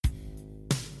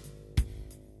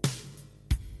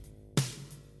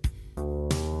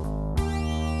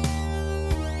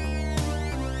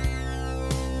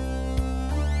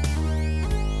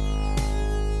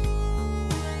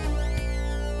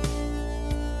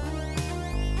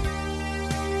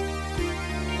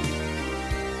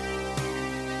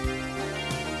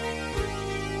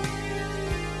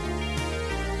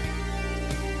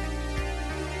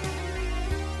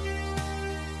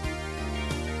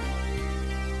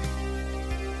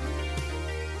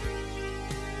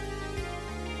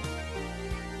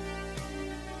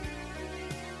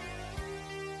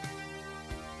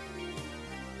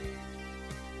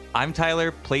I'm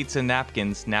Tyler, plates and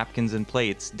napkins, napkins and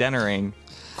plates, Dennering.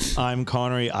 I'm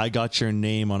Konnery. I got your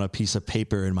name on a piece of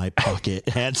paper in my pocket,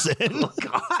 Hanson. Oh,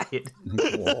 God.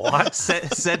 What?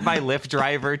 Said my Lyft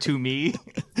driver to me.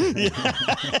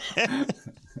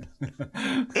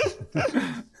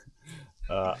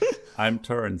 I'm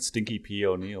Tuireann Stinky P.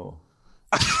 O'Neill.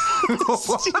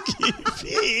 Stinky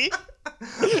P.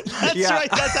 That's right.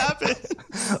 That happened.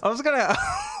 I was gonna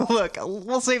look.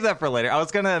 We'll save that for later. I was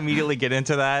gonna immediately get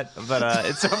into that, but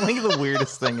it's only the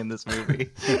weirdest thing in this movie.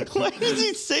 Why did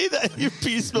he say that? Your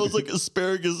pee smells like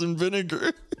asparagus and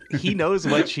vinegar. He knows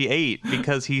what she ate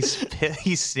because he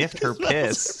sniffed her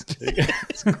piss.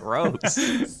 It's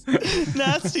gross.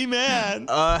 Nasty man.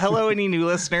 Hello, any new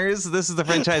listeners? This is the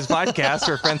Friendchise Podcast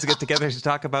where friends get together to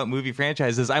talk about movie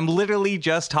franchises. I'm literally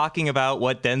just talking about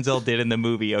what Denzel did in the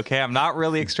movie, okay? I'm not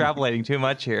really extrapolating too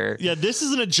much here. Yeah, this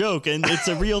isn't a joke, and it's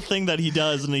a real thing that he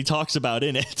does and he talks about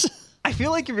in it. I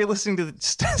feel like if you're listening to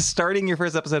starting your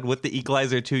first episode with the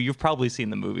Equalizer 2, you've probably seen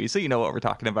the movie, so you know what we're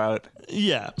talking about.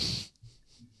 Yeah.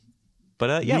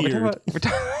 But yeah, weird.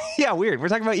 Weird. We're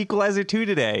talking about Equalizer 2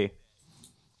 today.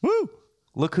 Woo!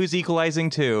 Look who's equalizing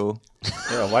too.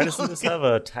 Yeah, why doesn't this have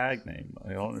a tag name?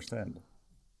 I don't understand.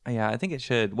 Yeah, I think it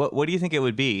should. What do you think it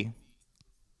would be?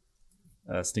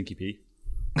 Stinky P.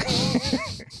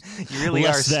 You really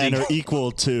Less are than or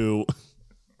equal to.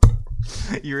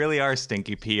 You really are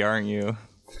Stinky P, aren't you?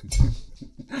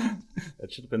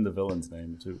 That should have been the villain's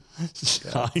name too.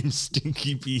 Yeah. I'm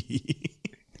Stinky P.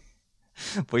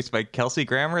 Voiced by Kelsey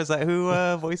Grammer. Is that who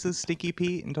voices Stinky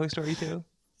Pete in Toy Story 2?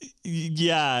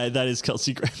 Yeah, that is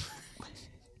Kelsey Grammer.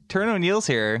 Tuireann O'Neill's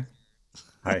here.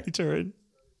 Hi, Tuireann.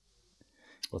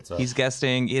 What's up? He's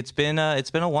guesting. It's been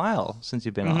a while since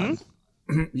you've been on.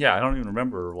 Yeah, I don't even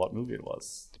remember what movie it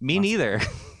was. Me neither.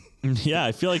 Yeah,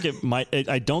 I feel like it might.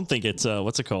 I don't think it's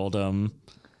what's it called? Oh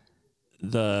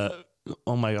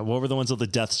my God, what were the ones with the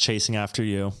deaths chasing after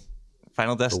you?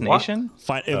 Final Destination?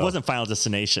 It wasn't Final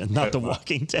Destination, not The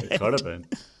Walking Dead. It could have been.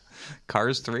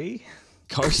 Cars 3?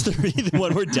 Cars 3, the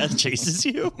one where death chases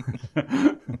you?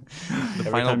 Every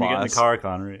final time you get in the boss. car,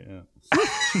 Konnery. Yeah.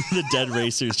 The Dead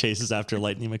Racers chases after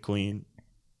Lightning McQueen.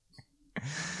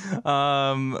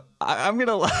 I'm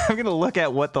gonna look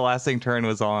at what the last thing Tuireann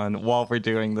was on while we're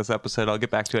doing this episode. I'll get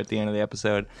back to it at the end of the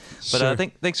episode. But Sure.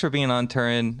 thanks for being on,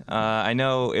 Tuireann. I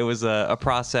know it was a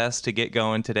process to get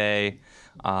going today,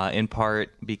 in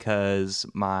part because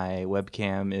my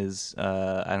webcam is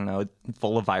I don't know,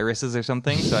 full of viruses or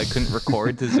something, so I couldn't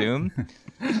record to Zoom.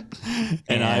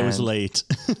 And I was late.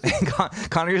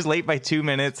 Connor was late by 2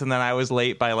 minutes, and then I was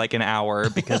late by like an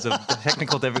hour because of the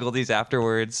technical difficulties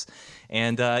afterwards.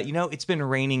 And, it's been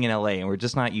raining in LA, and we're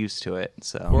just not used to it.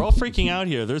 So We're all freaking out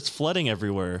here. There's flooding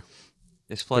everywhere.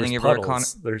 There's flooding There's everywhere.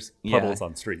 puddles. There's puddles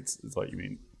on streets, is what you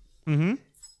mean. Mm-hmm.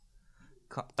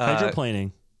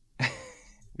 Hydroplaning.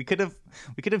 We could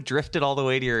have drifted all the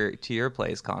way to your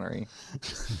place, Konnery.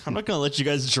 I'm not going to let you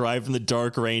guys drive in the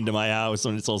dark rain to my house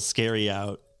when it's all scary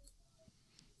out.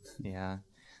 Yeah.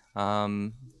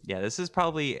 This is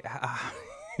probably...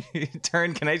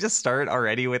 Tuireann, can I just start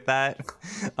already with that?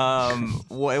 How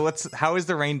has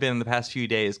the rain been in the past few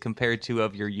days compared to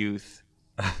of your youth?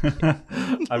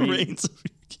 I mean,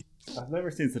 I've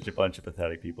never seen such a bunch of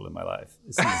pathetic people in my life.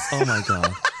 This is Oh my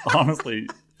God. honestly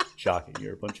shocking.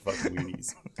 You're a bunch of fucking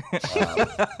weenies.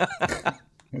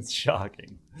 It's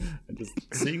shocking. And just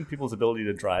seeing people's ability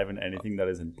to drive in anything that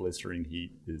is in blistering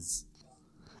heat is...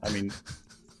 I mean,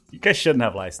 you guys shouldn't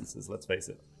have licenses, let's face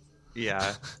it.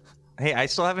 Yeah. Hey, I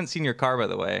still haven't seen your car, by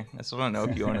the way. I still don't know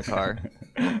if you own a car.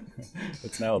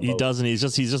 It's now a He boat. doesn't. He's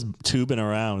just tubing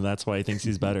around. That's why he thinks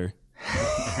he's better.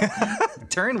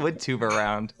 Tuireann would tube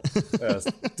around.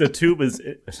 The tube is,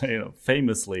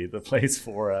 famously the place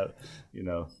for,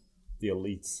 the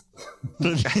elites.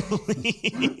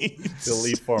 The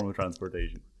elite form of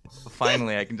transportation.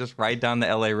 Finally, I can just ride down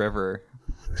the LA River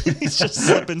He's just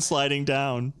slipping, sliding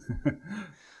down.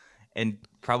 and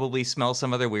probably smell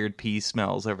some other weird pee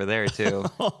smells over there, too.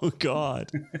 Oh,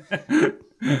 God.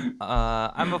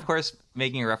 I'm, of course,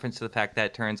 making a reference to the fact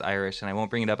that Tuireann's Irish, and I won't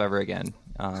bring it up ever again.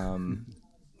 I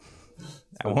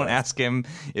won't ask him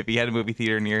if he had a movie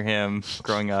theater near him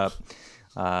growing up.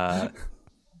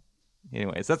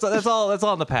 Anyways, that's all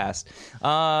in the past.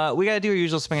 We got to do our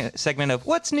usual segment of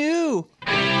What's New?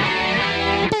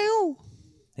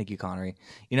 Thank you, Konnery.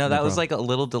 That was like a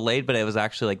little delayed, but it was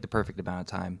actually like the perfect amount of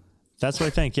time. That's what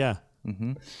I think, yeah.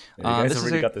 Mm-hmm. You guys have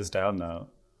already got this down now.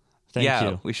 Thank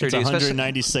you. We sure it's do.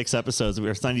 196 episodes.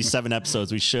 We're 97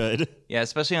 episodes. We should. Yeah,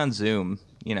 especially on Zoom.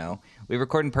 We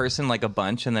record in person like a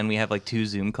bunch, and then we have like 2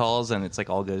 Zoom calls, and it's like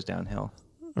all goes downhill.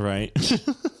 Right.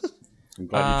 I'm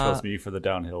glad you chose me for the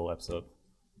downhill epised.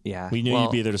 Yeah. We knew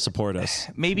you'd be there to support us.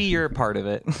 Maybe you're a part of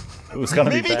it. It was going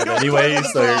to be bad anyway,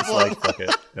 so it's like, fuck it.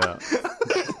 Yeah.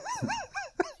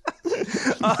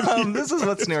 This is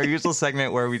What's New, our usual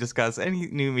segment where we discuss any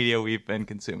new media we've been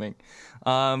consuming.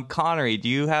 Konnery, do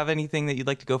you have anything that you'd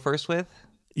like to go first with?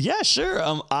 Yeah, sure.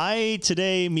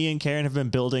 Today, me and Karen have been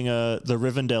building the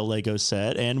Rivendell Lego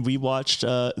set, and we watched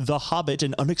The Hobbit: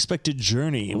 An Unexpected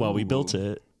Journey while we built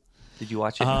it. Did you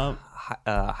watch it in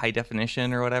high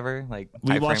definition or whatever? Like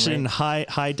we watched it in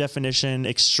high definition,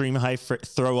 extreme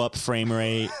throw up frame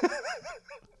rate.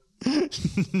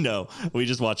 No, we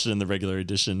just watched it in the regular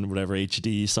edition, whatever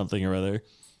HD something or other.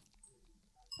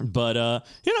 But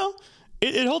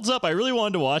it holds up. I really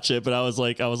wanted to watch it, but I was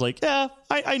like, yeah,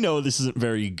 I know this isn't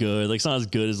very good. Like, it's not as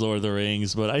good as Lord of the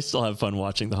Rings, but I still have fun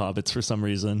watching The Hobbits for some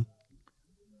reason.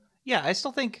 Yeah, I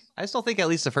still think at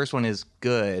least the first one is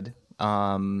good.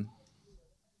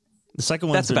 The second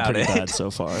one's been pretty bad so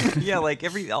far. Yeah, like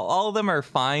all of them are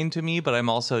fine to me, but I'm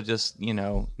also just,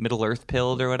 Middle Earth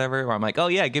pilled or whatever, where I'm like, oh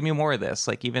yeah, give me more of this.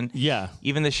 Like even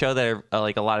the show that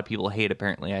like a lot of people hate,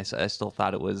 apparently, I still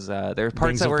thought it was there were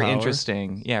parts that were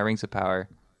interesting. Yeah, Rings of Power.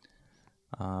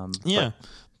 Yeah.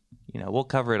 But, we'll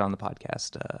cover it on the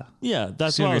podcast.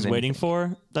 That's what I was waiting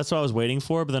for. That's what I was waiting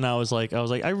for. But then I was like,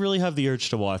 I really have the urge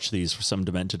to watch these for some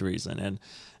demented reason. And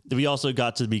we also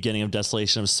got to the beginning of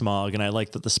Desolation of Smog, and I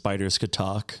like that the spiders could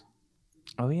talk.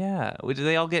 Oh, yeah. Did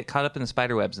they all get caught up in the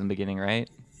spider webs in the beginning, right?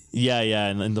 Yeah,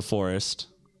 in the forest.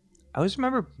 I always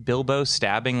remember Bilbo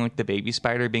stabbing like the baby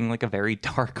spider being like a very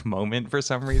dark moment for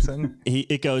some reason.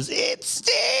 It goes, it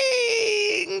stings!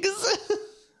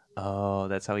 Oh,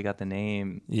 that's how he got the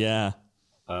name. Yeah.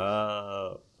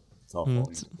 It's all falling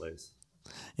into place.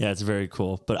 Yeah, it's very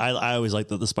cool. But I always like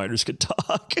that the spiders could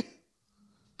talk.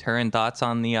 Tuireann, thoughts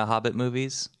on the Hobbit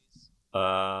movies?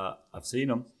 I've seen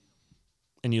them.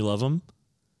 And you love them?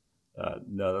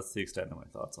 No, that's the extent of my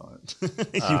thoughts on it.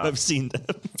 You have seen them.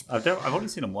 I've only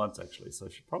seen them once, actually, so I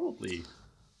should probably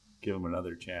give them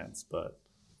another chance. But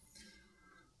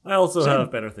I also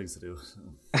have better things to do. So.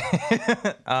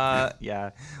 Yeah,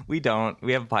 we don't.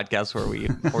 We have a podcast where we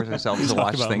force ourselves to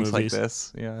watch things movies like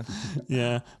this. Yeah,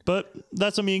 yeah. But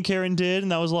that's what me and Karen did,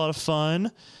 and that was a lot of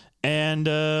fun. And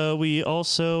we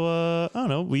also,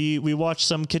 we watched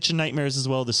some Kitchen Nightmares as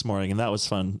well this morning, and that was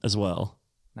fun as well.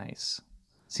 Nice.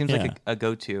 Seems like a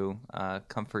go-to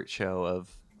comfort show of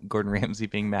Gordon Ramsay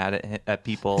being mad at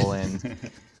people and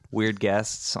weird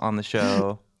guests on the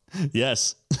show.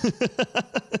 Yes.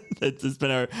 It's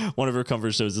been one of our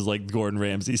comfort shows is like Gordon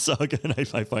Ramsay saga, and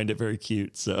I find it very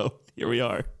cute. So here we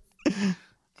are.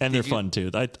 And they're fun,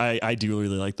 too. I do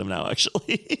really like them now,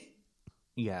 actually.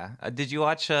 Yeah. Did you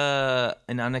watch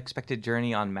An Unexpected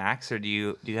Journey on Max, or do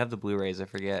you have the Blu-rays? I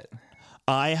forget.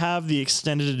 I have the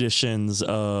extended editions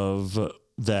of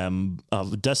them,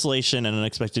 of Desolation and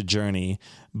Unexpected Journey,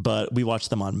 but we watched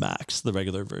them on Max, the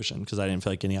regular version, because I didn't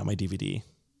feel like getting out my DVD.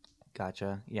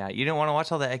 Gotcha. Yeah, you didn't want to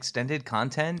watch all the extended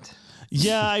content?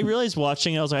 Yeah, I realized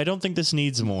watching it, I was like, I don't think this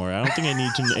needs more. I don't think I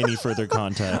need any further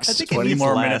context. I think 20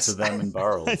 more minutes of them in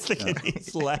barrels. I think it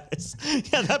needs less.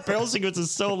 Yeah, that barrel sequence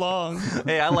is so long.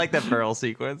 Hey, I like that barrel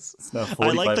sequence.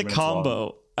 I like the combo.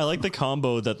 Long. I like the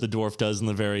combo that the dwarf does in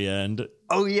the very end.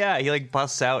 Oh, yeah. He like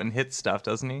busts out and hits stuff,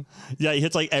 doesn't he? Yeah, he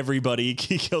hits like everybody.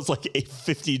 He kills like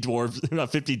 50 dwarves.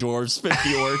 Not 50 dwarves, 50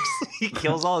 orcs. He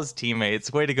kills all his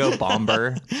teammates. Way to go,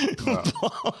 Bomber.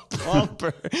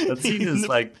 Bomber. That scene is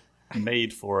like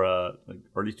made for a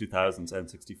early 2000s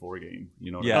N64 game.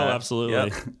 You know? Yeah, absolutely.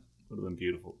 Yep. Would have been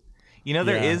beautiful. You know,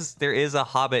 there is a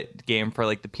Hobbit game for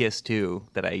like the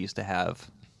PS2 that I used to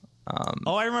have.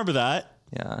 I remember that.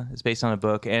 Yeah, it's based on a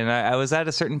book. And I was at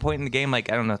a certain point in the game, like,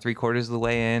 I don't know, 3/4 of the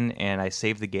way in, and I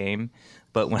saved the game.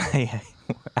 But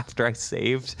after I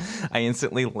saved, I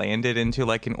instantly landed into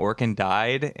like an orc and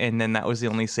died. And then that was the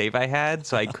only save I had.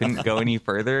 So I couldn't go any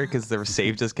further because the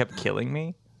save just kept killing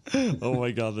me. Oh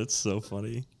my God, that's so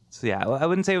funny. So yeah, I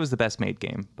wouldn't say it was the best made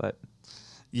game, but.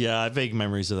 Yeah, I have vague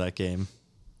memories of that game.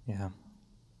 Yeah.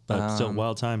 But still,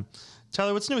 wild time.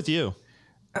 Tyler, what's new with you?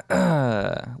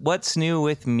 What's new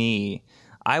with me?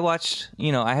 I watched,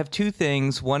 I have two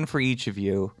things, one for each of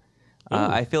you.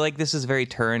 I feel like this is a very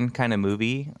Tuireann kind of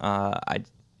movie. I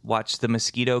watched The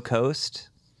Mosquito Coast.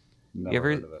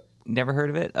 Never heard of it. Never heard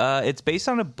of it? It's based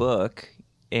on a book,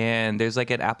 and there's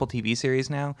like an Apple TV series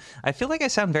now. I feel like I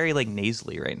sound very like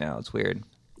nasally right now. It's weird.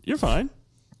 You're fine.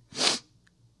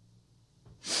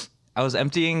 I was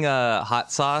emptying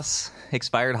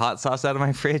expired hot sauce out of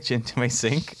my fridge into my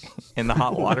sink, and the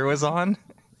hot water was on.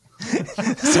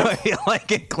 So I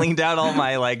like it cleaned out all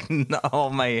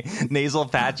my nasal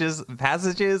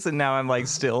passages, and now I'm like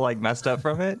still like messed up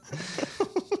from it.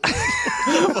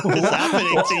 What is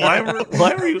happening to you?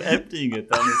 Why were you emptying it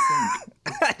down the sink?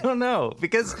 I don't know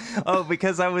because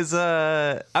I was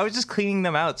just cleaning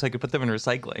them out so I could put them in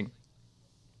recycling.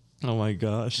 Oh my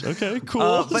gosh. Okay,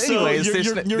 cool. But anyways,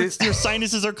 so your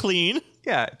sinuses are clean.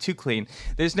 Yeah, too clean.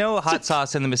 There's no hot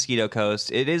sauce in the Mosquito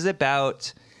Coast. It is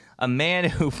about a man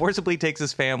who forcibly takes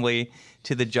his family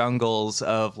to the jungles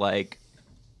of like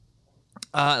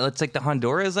it's like the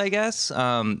Honduras, I guess,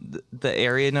 the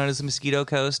area known as the Mosquito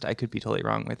Coast. I could be totally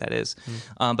wrong where that is.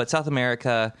 But South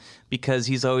America, because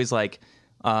he's always like,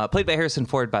 played by Harrison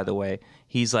Ford, by the way.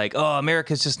 He's like, oh,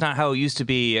 America's just not how it used to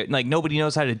be. Like, nobody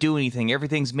knows how to do anything.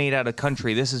 Everything's made out of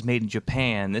country. This is made in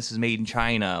Japan. This is made in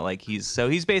China. Like, he's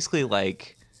basically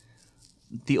like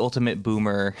the ultimate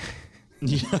boomer.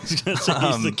 Yeah, I was going to say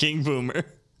he's the king boomer.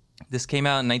 This came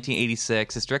out in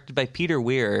 1986. It's directed by Peter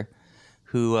Weir,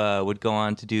 who would go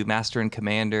on to do Master and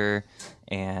Commander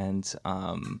and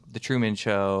The Truman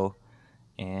Show,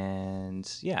 and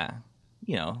yeah,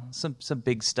 you know, some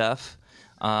big stuff.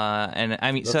 And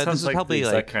I mean, That so sounds this is like probably the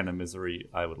like exact kind of misery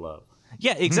I would love.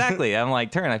 Yeah, exactly. I'm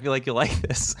like, Tuireann, I feel like you'll like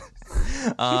this.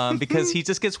 Because he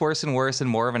just gets worse and worse and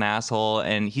more of an asshole.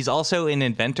 And he's also an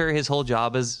inventor. His whole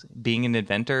job is being an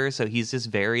inventor. So he's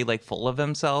just very like full of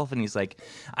himself. And he's like,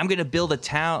 I'm going to build a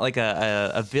town, like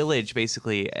a village,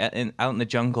 basically, out in the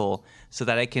jungle so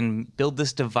that I can build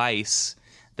this device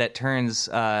that turns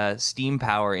steam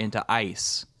power into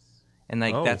ice. And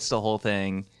like that's the whole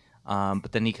thing.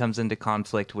 But then he comes into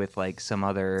conflict with like some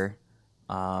other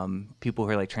people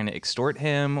who are like trying to extort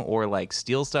him or like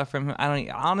steal stuff from him. I don't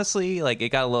honestly, like, it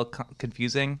got a little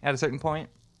confusing at a certain point.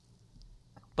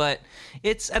 But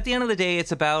it's at the end of the day,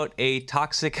 it's about a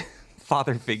toxic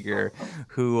father figure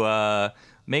who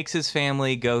makes his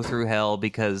family go through hell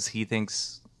because he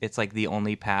thinks it's like the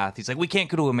only path. He's like, we can't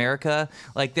go to America.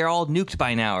 Like, they're all nuked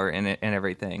by now and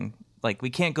everything. Like, we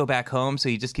can't go back home. So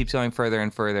he just keeps going further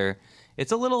and further.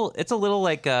 It's a little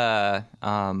like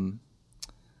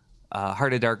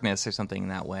Heart of Darkness or something in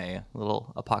that way. A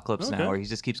little Apocalypse Now, where he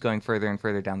just keeps going further and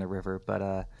further down the river.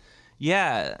 But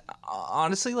yeah,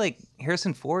 honestly, like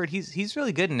Harrison Ford, he's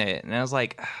really good in it. And I was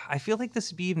like, I feel like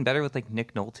this would be even better with like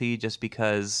Nick Nolte, just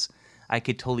because I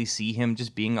could totally see him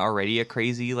just being already a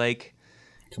crazy, like,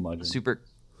 super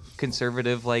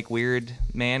conservative, like, weird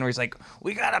man where he's like,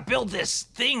 we gotta build this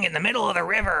thing in the middle of the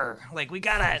river, like, we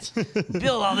gotta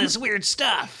build all this weird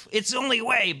stuff, it's the only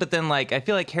way. But then, like, I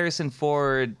feel like Harrison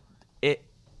Ford,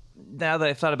 now that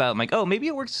I've thought about it, I'm like, oh, maybe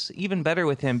it works even better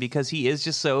with him because he is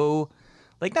just so,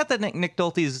 like, not that Nick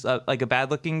Nolte's like a bad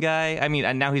looking guy. I mean,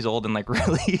 and now he's old and like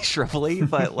really shrivelly,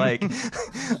 but like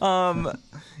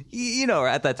you know,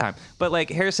 at that time. But like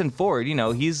Harrison Ford, you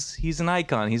know, he's an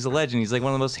icon. He's a legend. He's like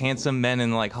one of the most handsome men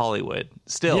in like Hollywood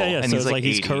still. Yeah. And so he's like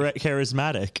he's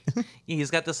charismatic. He's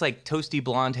got this like toasty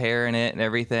blonde hair in it and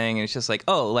everything. And it's just like,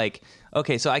 oh, like,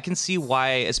 okay, so I can see why,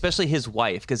 especially his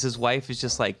wife, because his wife is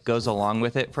just like goes along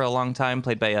with it for a long time,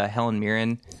 played by Helen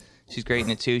Mirren. She's great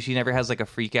in it too. She never has like a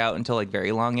freak out until like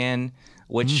very long in.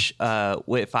 Which,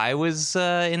 if I was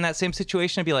in that same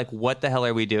situation, I'd be like, what the hell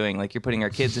are we doing? Like, you're putting our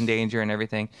kids in danger and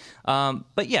everything.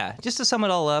 But yeah, just to sum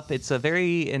it all up, it's a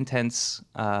very intense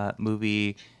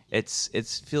movie. It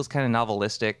feels kind of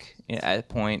novelistic at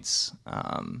points,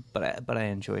 but I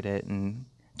enjoyed it. And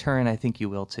Tuireann, I think you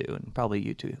will too, and probably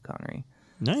you too, Konnery.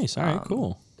 Nice. All right,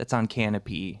 cool. That's on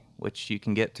Kanopy, which you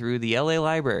can get through the LA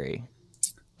Library.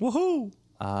 Woohoo!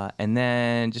 And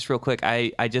then, just real quick,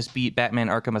 I just beat Batman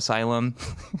Arkham Asylum.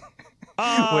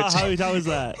 How was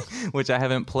that? Which I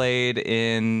haven't played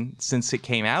since it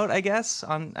came out, I guess.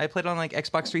 I played on like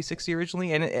Xbox 360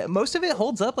 originally, and most of it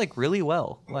holds up like really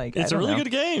well. Like, it's a really good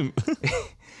game.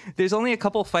 There's only a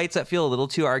couple fights that feel a little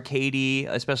too arcadey,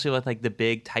 especially with like the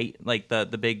big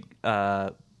the big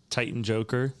Titan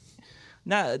Joker.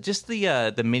 No, just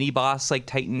the mini boss like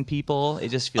Titan people. It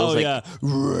just feels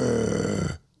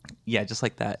yeah, just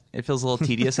like that. It feels a little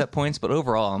tedious at points, but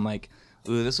overall, I'm like,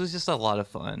 ooh, this was just a lot of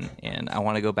fun, and I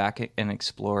want to go back and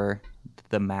explore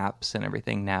the maps and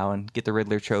everything now, and get the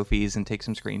Riddler trophies and take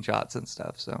some screenshots and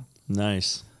stuff. So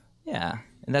nice, yeah,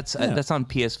 and that's on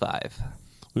PS5.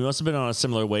 We must have been on a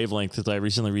similar wavelength because I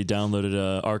recently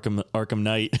re-downloaded Arkham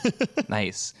Knight.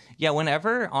 Nice. Yeah,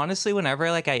 whenever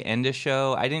like I end a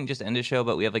show, I didn't just end a show,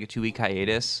 but we have like a 2-week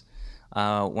hiatus.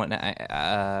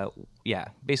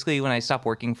 Basically when I stop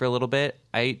working for a little bit,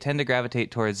 I tend to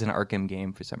gravitate towards an Arkham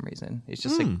game for some reason. It's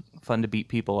just like fun to beat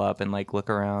people up and like look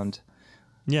around.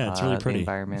 Yeah, it's really pretty the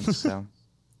environments. So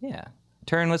yeah,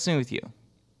 Tuireann, what's new with you?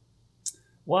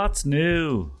 What's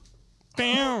new?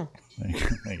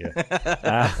 Thank you.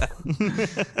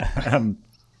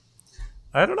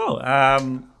 I don't know.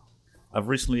 I've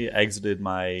recently exited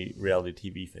my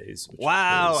reality TV phase. Which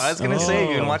Wow, I was going to say,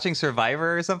 you've been Oh. watching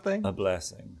Survivor or something? a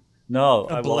blessing. No,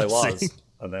 I was, blessing.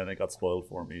 and then it got spoiled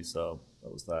for me, so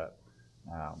that was that.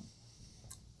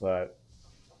 But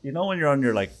you know, when you're on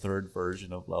your like third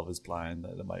version of Love Is Blind,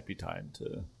 that it might be time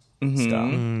to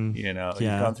stop. You know,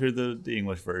 Yeah. you've gone through the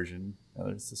English version, and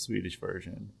there's the Swedish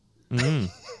version, and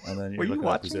then Were you're you looking at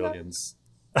watching that? Brazilians.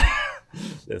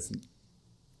 Listen,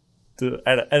 to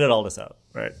edit all this out,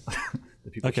 right?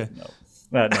 The people Okay. should know.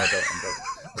 No,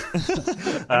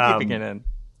 don't. I'm keeping it in.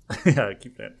 Yeah,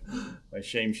 keep it. My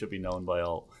shame should be known by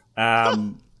all.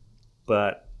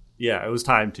 But yeah, it was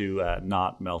time to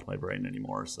not melt my brain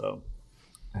anymore. So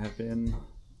I have been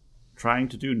trying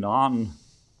to do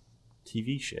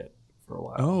non-TV shit for a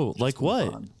while. Oh, which like has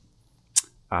been what?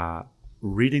 fun.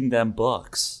 Reading them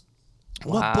books.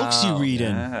 What books you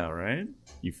reading? Yeah, right?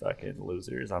 You fucking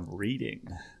losers. I'm reading.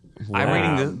 I'm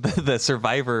reading the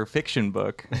Survivor fiction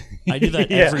book. I do that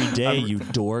Yeah. every day, you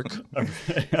dork.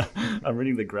 I'm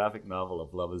reading the graphic novel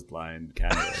of Love Is Blind,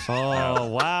 Canada. Oh,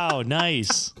 wow.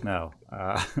 Nice. No.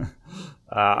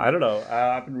 I don't know.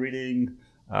 I've been reading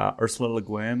Ursula Le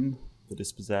Guin, The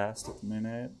Dispossessed at the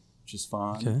minute, which is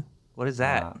fun. Okay. What is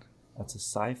that? That's a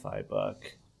sci-fi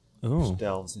book Oh. which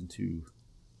delves into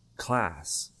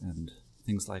class and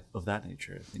things like of that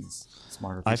nature. Things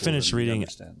smarter people I finished than we reading-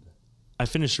 understand. I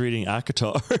finished reading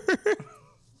Akatar.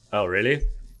 Oh, really?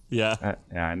 Yeah.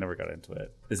 Yeah, I never got into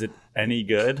it. Is it any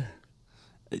good?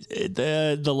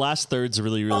 The last third's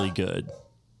really, really good.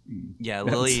 Yeah,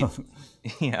 Lily.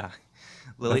 Yeah,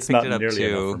 Lily That's picked not it up nearly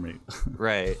enough for too. me.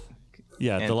 Right,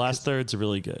 Yeah, And the last third's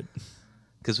really good.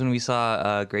 because when we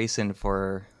saw Grayson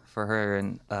for her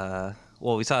and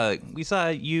we saw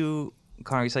you,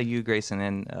 Connor. We saw you, Grayson,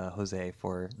 and Jose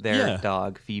for their Yeah.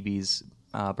 dog Phoebe's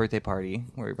birthday party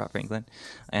where we brought Franklin,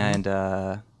 and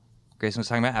Grayson was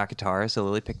talking about Akatar, so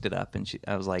Lily picked it up, and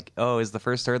I was like, "Oh, is the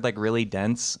first third like really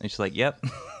dense?" And she's like, "Yep,"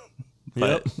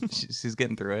 but she's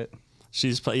getting through it.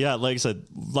 Yeah, like I said,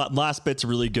 last bit's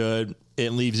really good.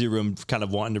 It leaves you room kind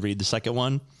of wanting to read the second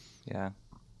one. Yeah,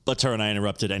 But her and I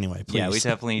interrupted anyway, please. yeah, we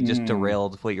definitely just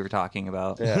derailed what you were talking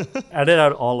about. Yeah. Edit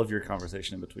out all of your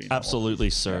conversation in between. Absolutely,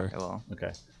 sir. Okay, well,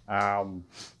 Okay. I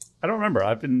don't remember.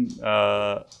 I've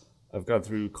gone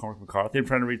through Cormac McCarthy. I'm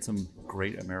trying to read some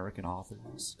great American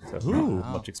authors because I've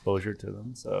not much exposure to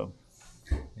them. So,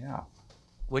 yeah.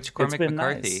 which Cormac been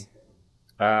McCarthy?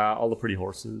 nice. All the Pretty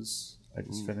Horses. I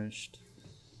just finished.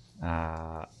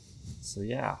 So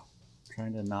yeah,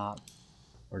 trying to not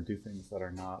or do things that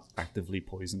are not actively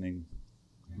poisoning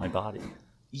my body.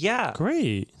 Yeah,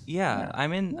 Great. yeah.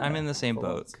 I'm in the same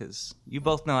boat because you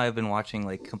both know I've been watching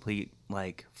like complete,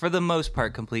 like for the most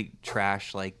part, complete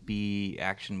trash like B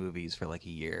action movies for like a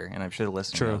year, and I'm sure the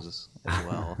listener True. knows as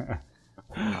well.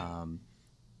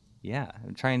 Yeah,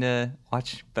 I'm trying to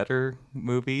watch better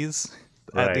movies.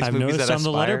 Right. These I've movies noticed that on the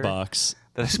aspire, letterbox.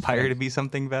 that aspire to be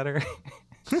something better.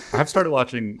 I've started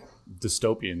watching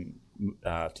dystopian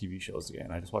TV shows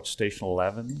again. I just watched Station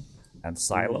 11 and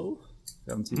Silo. You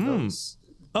haven't seen those?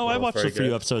 Oh, I They're watched very a few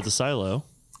good. episodes of Silo.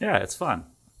 Yeah, it's fun.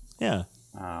 Yeah.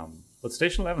 But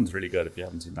Station 11's really good if you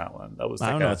haven't seen that one. That was I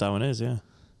like don't know what that one is, yeah.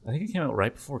 I think it came out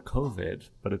right before COVID,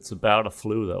 but it's about a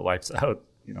flu that wipes out,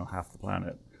 half the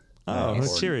planet. Oh, Or-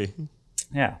 it's cheery.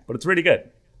 Yeah, but it's really good.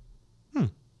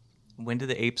 When do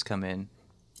the apes come in?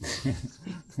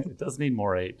 It does need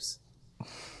more apes.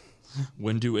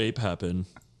 When do ape happen?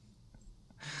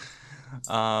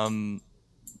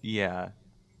 Yeah.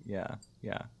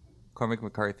 Cormac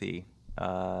McCarthy.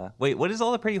 Wait, what is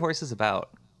All the Pretty Horses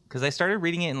about? Because I started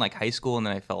reading it in like high school and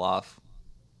then I fell off.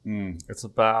 It's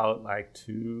about like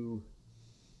two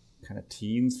kind of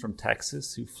teens from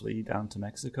Texas who flee down to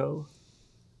Mexico.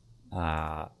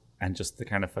 And just the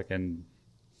kind of fucking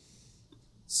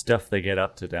stuff they get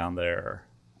up to down there.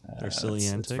 Their silly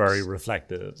it's antics. very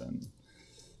reflective, and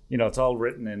it's all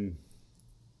written in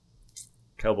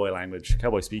cowboy language,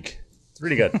 cowboy speak. It's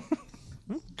really good.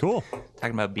 Cool.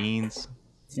 Talking about beans.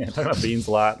 Yeah, talking about beans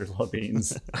a lot. There's a lot of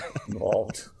beans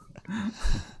involved.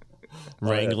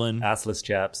 Wrangling. Assless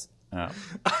chaps.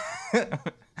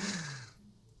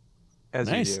 As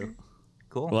Nice. you do.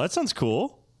 Cool. Well, that sounds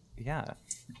cool. Yeah.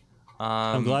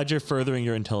 I'm glad you're furthering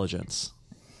your intelligence.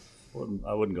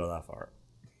 I wouldn't go that far.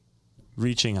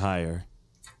 Reaching higher.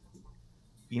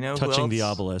 You know, Touching who the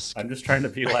else? obelisk. I'm just trying to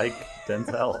be like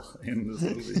Denzel in this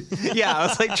movie. Yeah, I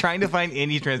was like trying to find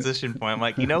any transition point. I'm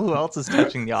like, you know who else is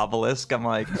touching the obelisk? I'm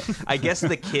like, I guess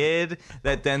the kid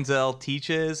that Denzel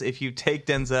teaches, if you take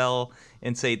Denzel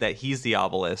and say that he's the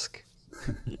obelisk,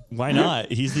 Why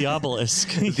not? He's the obelisk.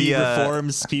 He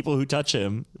reforms people who touch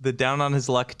him. The down on his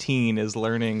luck teen is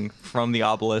learning from the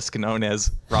obelisk known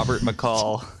as Robert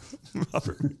McCall.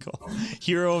 Robert McCall.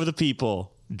 Hero of the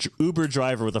people. Uber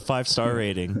driver with a 5-star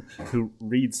rating. Who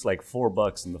reads like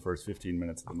 $4 in the first 15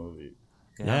 minutes of the movie.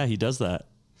 Yeah, he does that.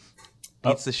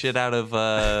 Beats the shit out of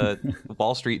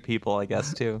Wall Street people, I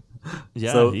guess, too.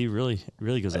 Yeah, So- he really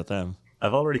goes at them.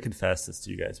 I've already confessed this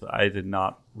to you guys, but I did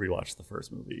not rewatch the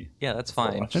first movie. Yeah, that's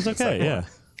fine. It's okay, yeah.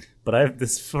 But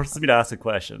this forces me to ask a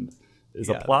question. Is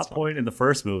Yeah, a plot that's fine. point in the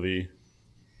first movie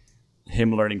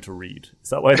him learning to read? Is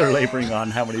that why they're laboring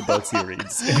on how many books he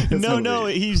reads? in this No,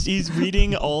 movie? he's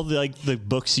reading all the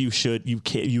books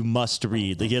you must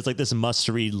read. Like he has like this must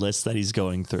read list that he's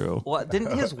going through. Well,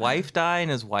 didn't his wife die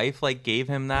and his wife like gave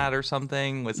him that or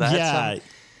something? Was that Yeah.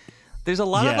 There's a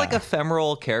lot of Yeah. like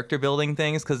ephemeral character building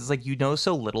things because it's like you know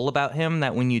so little about him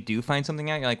that when you do find something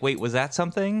out, you're like, wait, was that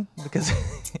something? Because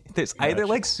there's either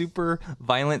like super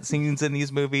violent scenes in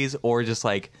these movies or just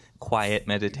like quiet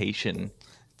meditation.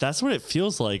 That's what it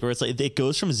feels like, where it's like it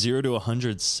goes from 0 to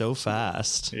 100 so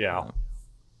fast. Yeah.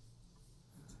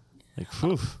 Like,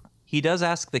 whew. He does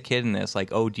ask the kid in this, like,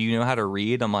 oh, do you know how to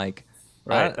read? I'm like,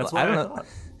 Right. That's what I don't I know. thought.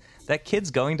 That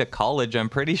kid's going to college. I'm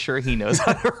pretty sure he knows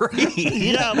how to read.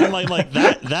 Yeah, I'm like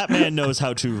that man knows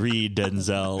how to read,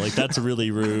 Denzel. Like that's really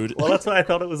rude. Well, that's why I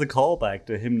thought it was a callback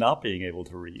to him not being able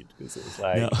to read, because it was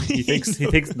like No. he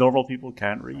thinks normal people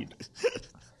can't read.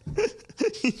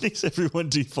 He thinks everyone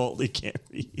defaultly can't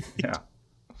read. Yeah.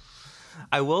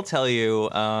 I will tell you,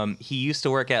 he used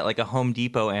to work at like a Home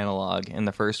Depot analog in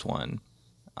the first one,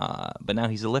 but now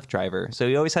he's a Lyft driver. So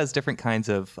he always has different kinds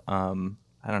of,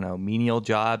 I don't know, menial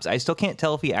jobs. I still can't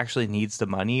tell if he actually needs the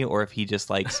money or if he just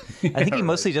likes. I think he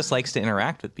mostly just likes to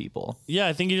interact with people. Yeah,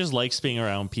 I think he just likes being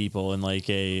around people in like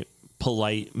a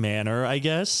polite manner, I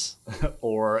guess.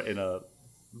 Or in a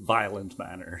violent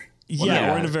manner.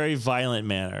 Yeah, or in a very violent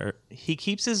manner. He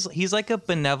keeps he's like a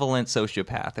benevolent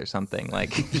sociopath or something.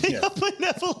 Like A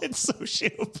benevolent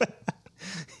sociopath.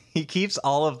 he keeps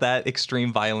all of that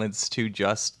extreme violence to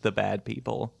just the bad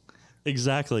people.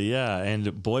 Exactly, yeah.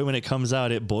 And boy, when it comes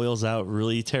out, it boils out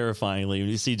really terrifyingly when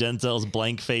you see Denzel's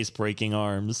blank face breaking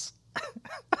arms.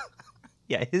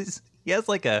 Yeah, he has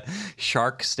like a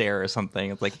shark stare or something.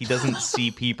 It's like he doesn't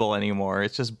see people anymore.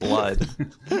 It's just blood.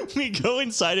 We go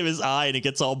inside of his eye and it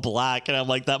gets all black, and I'm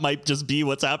like, that might just be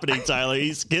what's happening, Tyler.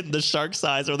 He's getting the shark's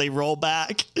eyes where they roll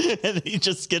back, and he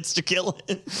just gets to kill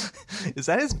him. Is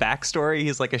that his backstory?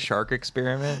 He's like a shark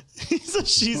experiment.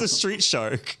 She's a street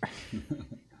shark.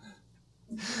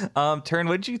 Tuireann,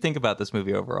 what did you think about this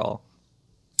movie overall?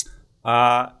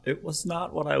 It was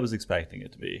not what I was expecting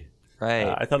it to be. Right.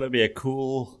 I thought it'd be a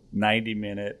cool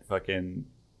 90-minute fucking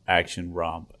action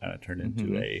romp, and it turned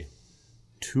into a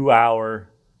 2-hour.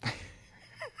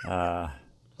 I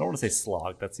don't want to say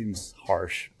slog. That seems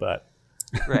harsh, but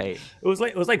Right. it was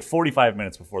like 45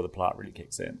 minutes before the plot really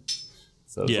kicks in.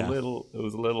 So it was Yeah. a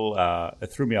little.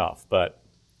 It threw me off, but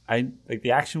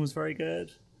the action was very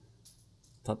good.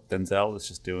 I thought Denzel was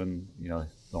just doing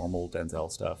normal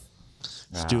Denzel stuff.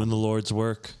 Just doing the Lord's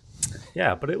work.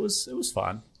 Yeah, but it was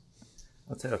fun.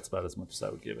 I'd say that's about as much as I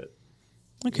would give it.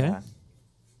 Okay. Yeah.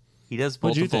 He does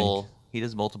What'd you multiple. He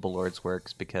does multiple Lord's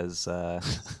works because,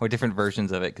 or different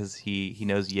versions of it because he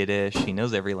knows Yiddish. He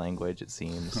knows every language. It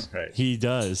seems. Right. He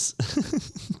does.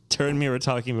 Tuireann and me were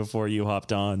talking before you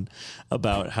hopped on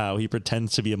about how he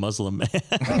pretends to be a Muslim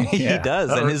man. He does,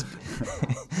 and his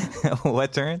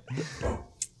what turn?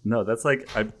 No, that's like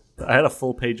I had a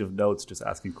full page of notes just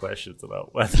asking questions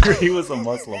about whether he was a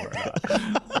Muslim or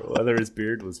not, or whether his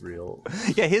beard was real.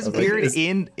 Yeah, his like, beard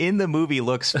in the movie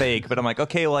looks fake, but I'm like,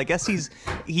 okay, well, I guess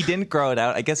he didn't grow it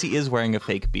out. I guess he is wearing a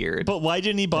fake beard. But why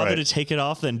didn't he bother Right. to take it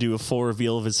off then do a full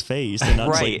reveal of his face? And not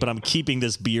just Right. like, but I'm keeping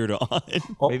this beard on.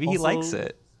 Maybe he Also, likes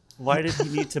it. Why did he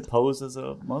need to pose as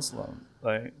a Muslim?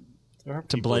 Like there are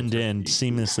to people blend in in Turkey.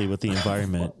 seamlessly with the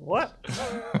environment. What?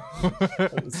 I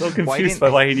was so Why confused didn't- by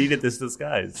why he needed this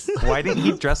disguise, Why didn't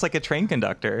he dress like a train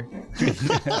conductor?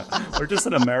 or just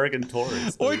an American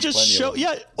tourist, Or There's just plenty show,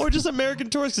 of them. or just American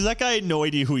tourists, because that guy had no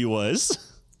idea who he was.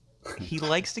 He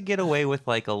likes to get away with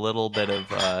like a little bit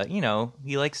of,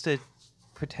 he likes to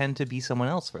pretend to be someone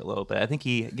else for a little bit. I think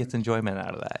he gets enjoyment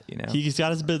out of that, He's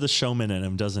got his bit of the showman in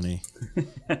him, doesn't he?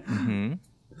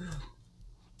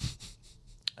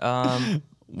 But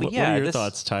What yeah, are your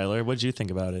thoughts, Tyler? What did you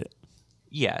think about it?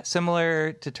 Yeah,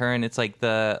 similar to Tuireann, it's like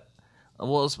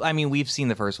we've seen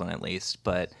the first one at least,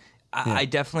 but I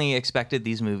definitely expected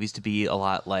these movies to be a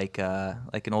lot like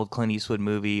an old Clint Eastwood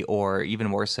movie, or even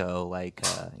more so like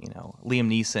Liam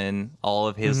Neeson, all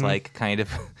of his like kind of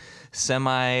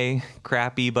semi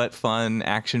crappy but fun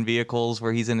action vehicles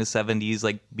where he's in his 70s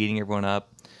like beating everyone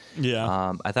up.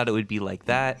 Yeah. I thought it would be like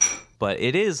that, but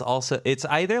it's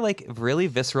either like really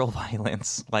visceral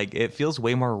violence, like it feels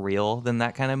way more real than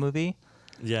that kind of movie.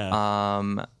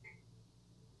 Yeah.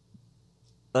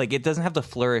 Like it doesn't have the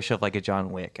flourish of like a John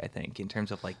Wick, I think, in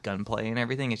terms of like gunplay and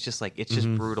everything. It's just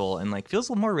brutal and like feels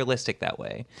a little more realistic that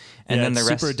way. And then the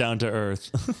rest super down to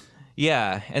earth.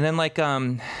 Yeah, and then like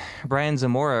Brian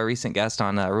Zamora, a recent guest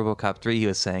on RoboCop 3, he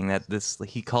was saying that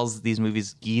he calls these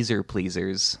movies geezer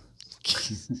pleasers.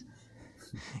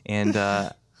 And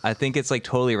I think it's like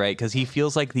totally right, because he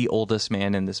feels like the oldest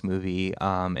man in this movie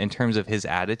in terms of his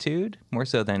attitude, more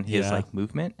so than his like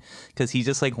movement, because he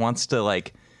just like wants to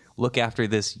like look after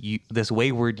this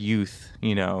wayward youth,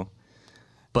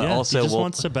 but also he just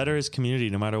wants to better his community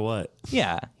no matter what.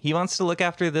 Yeah, he wants to look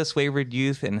after this wayward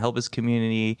youth and help his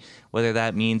community, whether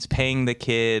that means paying the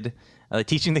kid,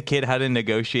 teaching the kid how to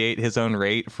negotiate his own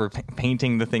rate for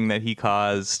painting the thing that he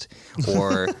caused,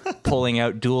 or pulling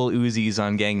out dual Uzis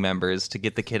on gang members to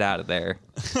get the kid out of there.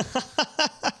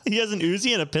 He has an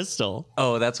Uzi and a pistol.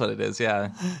 Oh, that's what it is, yeah.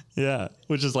 Yeah,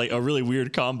 which is like a really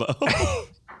weird combo.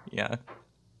 Yeah.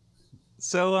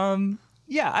 So,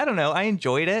 I don't know. I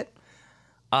enjoyed it.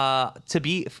 To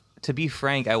be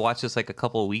frank, I watched this like a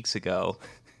couple of weeks ago,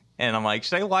 and I'm like,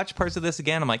 should I watch parts of this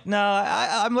again? I'm like, no.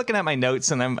 I'm looking at my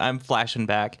notes and I'm flashing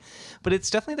back, but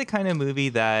it's definitely the kind of movie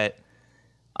that,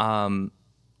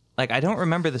 like I don't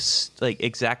remember this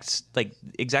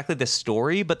exactly the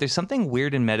story, but there's something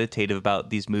weird and meditative about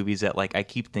these movies that like I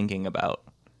keep thinking about,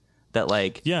 that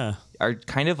like are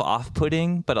kind of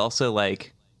off-putting, but also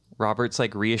like Robert's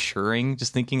like reassuring,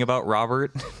 just thinking about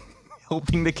Robert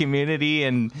helping the community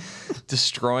and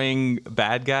destroying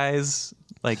bad guys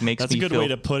like makes that's me a good feel... way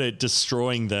to put it,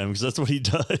 destroying them, because that's what he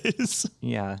does.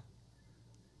 Yeah,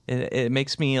 it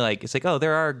makes me like, it's like, oh,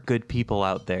 there are good people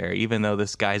out there, even though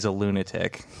this guy's a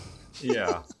lunatic.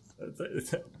 Yeah,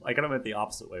 I kind of went the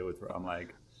opposite way with her. I'm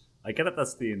like, I get it,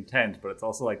 that's the intent, but it's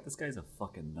also like, this guy's a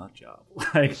fucking nut job.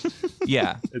 Like,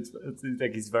 yeah, it's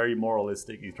like he's very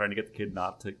moralistic. He's trying to get the kid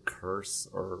not to curse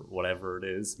or whatever it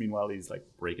is. Meanwhile, he's like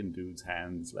breaking dudes'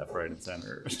 hands left, right, and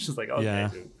center. It's just like, okay,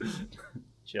 dude,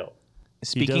 chill.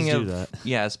 Speaking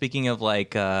of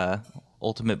like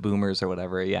ultimate boomers or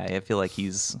whatever, I feel like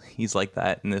he's like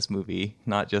that in this movie,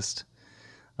 not just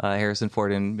Harrison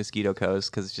Ford in Mosquito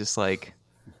Coast, because it's just like.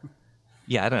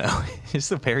 Yeah, I don't know.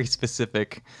 It's a very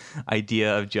specific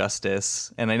idea of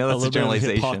justice, and I know that's a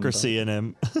generalization. Bit of hypocrisy in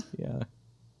him. Yeah.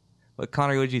 But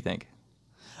Konnery, what did you think?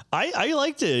 I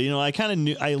liked it. I kind of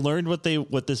knew. I learned what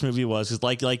this movie was,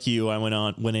 because like you, I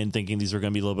went in thinking these were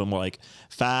going to be a little bit more like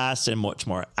fast and much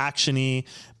more actiony.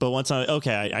 But once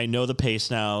I know the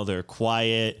pace now. They're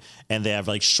quiet and they have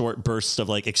like short bursts of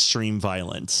like extreme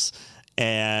violence.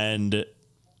 And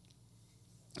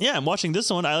yeah, I'm watching this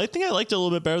one. I think I liked it a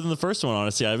little bit better than the first one,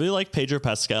 honestly. I really like Pedro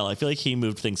Pascal. I feel like he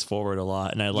moved things forward a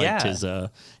lot, and I liked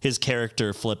his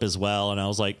character flip as well. And I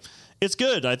was like, it's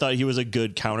good. I thought he was a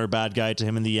good counter bad guy to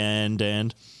him in the end,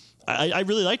 and I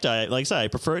really liked it. Like I said, I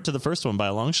prefer it to the first one by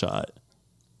a long shot.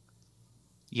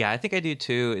 Yeah, I think I do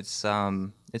too. It's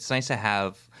nice to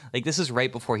have, like, this is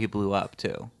right before he blew up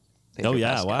too. Pedro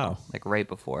Pascal, wow. Like right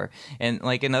before. And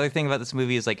like another thing about this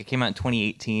movie is like it came out in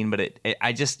 2018, but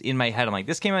I just, in my head, I'm like,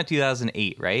 this came out in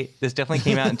 2008, right? This definitely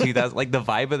came out in 2000. Like the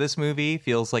vibe of this movie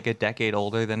feels like a decade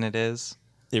older than it is.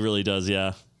 It really does,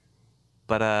 yeah.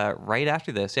 But right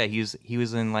after this, he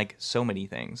was in like so many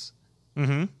things.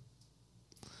 Mm-hmm.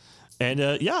 And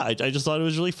I just thought it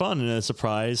was really fun and a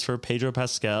surprise for Pedro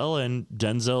Pascal, and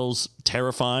Denzel's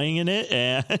terrifying in it,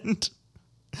 and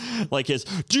like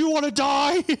do you want to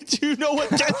die? Do you know what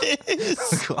death is?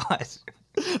 Oh, God.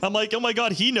 I'm like, oh my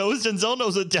God, he knows. Denzel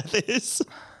knows what death is.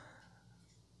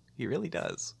 He really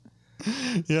does.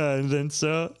 Yeah, and then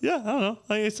I don't know.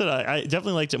 Like I said, I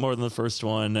definitely liked it more than the first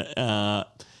one.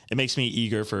 It makes me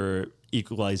eager for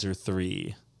Equalizer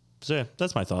 3. So yeah,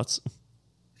 that's my thoughts.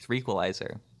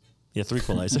 Equalizer. Yeah,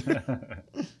 Equalizer.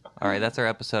 All right, that's our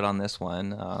episode on this one.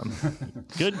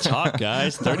 Good talk,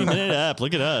 guys. 30-minute app.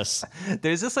 Look at us.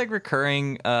 There's this like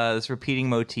recurring, this repeating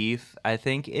motif. I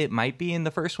think it might be in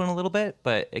the first one a little bit,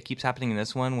 but it keeps happening in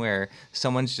this one where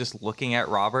someone's just looking at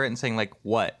Robert and saying like,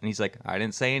 "What?" And he's like, "I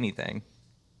didn't say anything."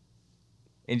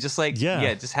 And just like,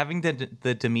 just having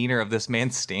the demeanor of this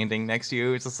man standing next to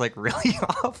you is just like really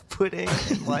off-putting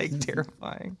and like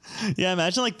terrifying. Yeah,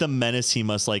 imagine like the menace he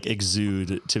must like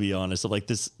exude, to be honest. Of like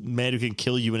this man who can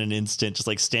kill you in an instant, just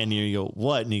like stand near you, go,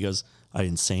 what? And he goes, I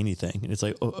didn't say anything. And it's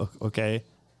like, oh okay.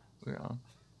 Yeah.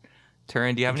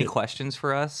 Tuireann, do you have any questions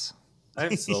for us? I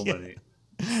have so many.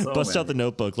 Bust out the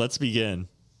notebook. Let's begin.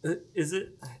 Is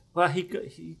it? Well,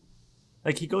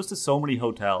 he goes to so many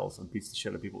hotels and beats the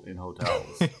shit out of people in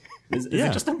hotels. Is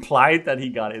it just implied that he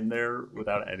got in there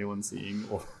without anyone seeing?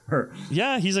 Or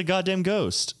yeah, he's a goddamn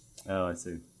ghost. Oh, I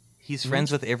see. He's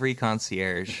friends with every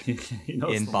concierge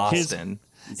in Boston.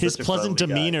 His pleasant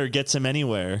demeanor gets him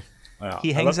anywhere. Wow.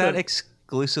 He hangs out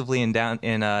exclusively in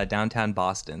downtown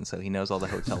Boston, so he knows all the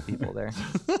hotel people there.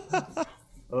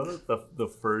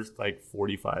 The first like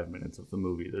 45 minutes of the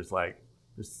movie, there's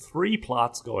 3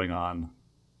 plots going on,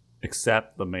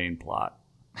 except the main plot.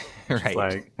 Right.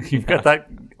 Like you've got that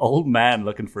old man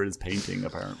looking for his painting,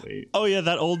 apparently. Oh yeah,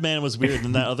 that old man was weird.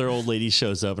 And that other old lady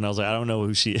shows up, and I was like, I don't know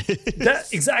who she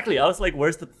is. Exactly. I was like,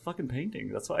 where's the fucking painting?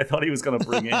 That's what I thought he was going to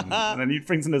bring in. And then he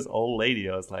brings in this old lady.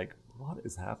 I was like, what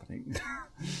is happening?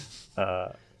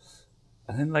 And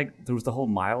then like there was the whole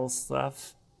Miles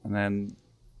stuff, and then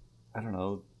I don't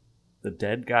know, the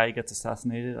dead guy gets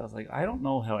assassinated. I was like, I don't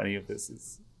know how any of this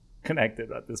is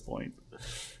connected at this point.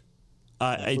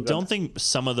 I don't think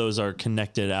some of those are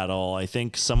connected at all. I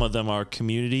think some of them are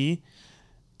Community,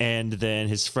 and then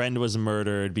his friend was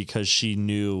murdered because she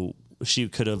knew she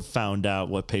could have found out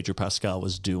what Pedro Pascal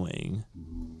was doing.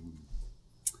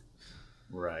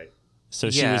 Right.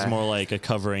 So she was more like a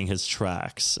covering his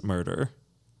tracks murder.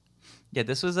 Yeah,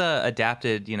 this was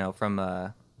adapted, from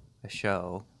a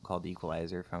show called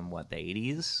Equalizer from the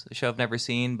 80s. A show I've never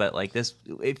seen, but like this,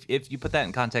 if you put that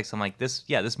in context, I'm like this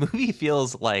movie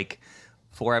feels like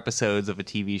 4 episodes of a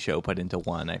TV show put into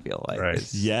one. I feel like,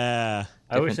 right? Yeah,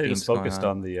 I wish they just focused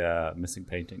on the missing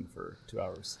painting for 2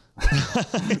 hours.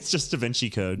 It's just Da Vinci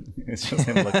Code. It's just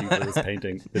him looking for this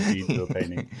painting, the deed to a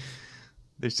painting.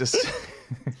 There's just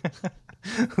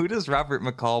who does Robert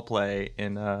McCall play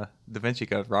in Da Vinci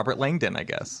Code? Robert Langdon, I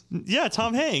guess. Yeah,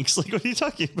 Tom Hanks. Like, what are you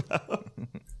talking about?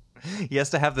 He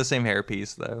has to have the same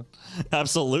hairpiece, though.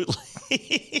 Absolutely.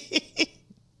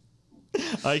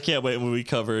 I can't wait when we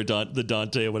cover the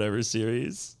Dante whatever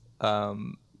series.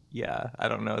 Yeah, I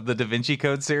don't know. The Da Vinci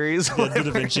Code series? Yeah, the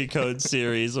Da Vinci Code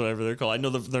series, whatever they're called. I know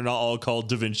they're not all called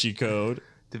Da Vinci Code.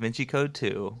 Da Vinci Code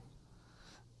 2.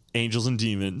 Angels and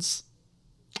Demons.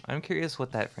 I'm curious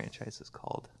what that franchise is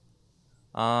called.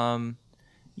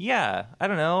 Yeah, I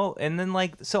don't know. And then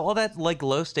so all that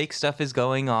low stakes stuff is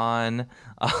going on.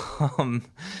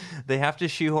 They have to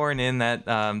shoehorn in that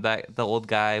the old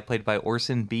guy played by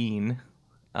Orson Bean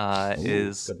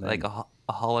is like a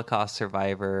Holocaust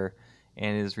survivor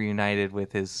and is reunited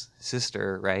with his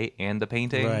sister, right? And the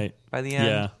painting, right, by the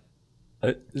end.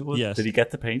 Yeah. Yes. Did he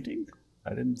get the painting?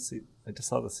 I didn't see. I just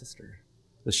saw the sister.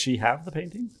 Does she have the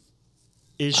painting?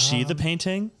 Is she the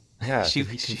painting? Yeah. She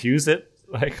use it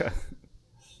like.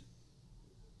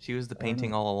 She was the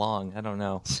painting all along. I don't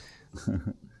know.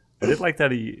 I did like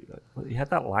that he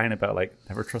had that line about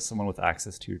never trust someone with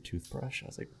access to your toothbrush. I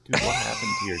was like, dude, what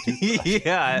happened to your toothbrush?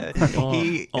 Yeah,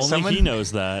 only he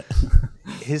knows that.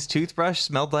 His toothbrush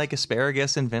smelled like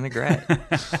asparagus and vinaigrette.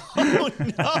 Oh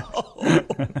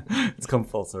no! It's come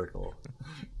full circle.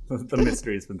 The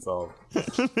mystery has been solved.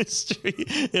 The mystery.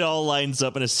 It all lines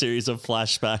up in a series of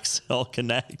flashbacks. It all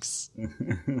connects.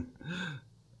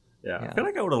 Yeah, I feel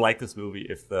like I would have liked this movie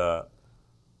if the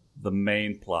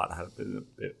main plot had been a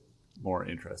bit more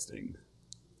interesting.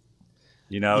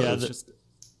 It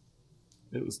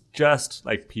was just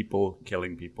like people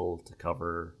killing people to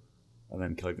cover, and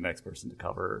then killing the next person to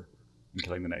cover, and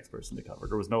killing the next person to cover.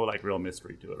 There was no real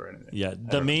mystery to it or anything. Yeah,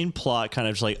 the main plot kind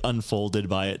of just unfolded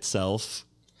by itself.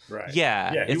 Right.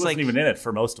 Yeah, he wasn't even in it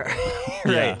for most of it.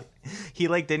 Right. Yeah. He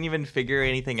didn't even figure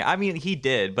anything. I mean, he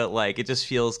did, but it just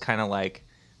feels kind of like,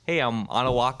 hey, I'm on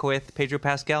a walk with Pedro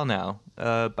Pascal now.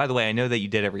 By the way, I know that you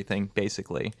did everything,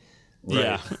 basically. Right.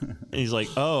 Yeah. And he's like,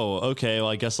 oh, okay, well,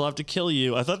 I guess I'll have to kill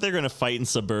you. I thought they were going to fight in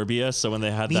Suburbia, so when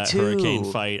they had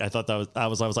hurricane fight, I thought I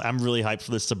was like, I'm really hyped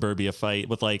for this Suburbia fight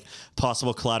with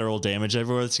possible collateral damage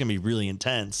everywhere. It's going to be really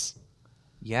intense.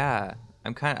 Yeah.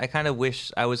 I kind of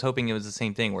wish, I was hoping it was the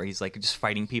same thing where he's just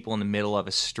fighting people in the middle of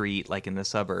a street, in the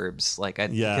suburbs.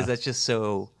 Because that's just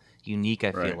so unique,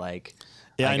 I feel like.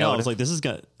 Yeah, I know. I was like, this is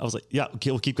good. I was like, yeah,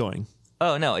 we'll keep going.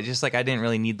 Oh, no. It's just I didn't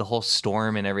really need the whole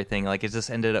storm and everything. It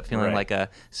just ended up feeling like a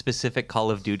specific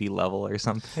Call of Duty level or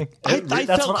something. I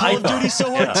felt Call of Duty so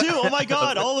hard, too. Oh, my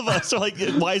God. All of us are like,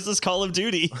 why is this Call of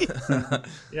Duty?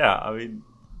 Yeah, I mean,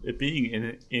 it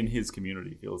being in his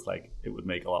community feels like it would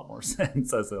make a lot more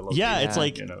sense as a location. Yeah, it's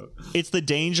like it's the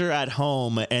danger at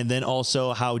home, and then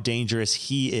also how dangerous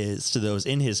he is to those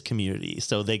in his community.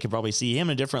 So they could probably see him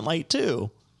in a different light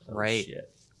too. Right.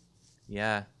 Shit.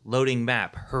 Yeah. Loading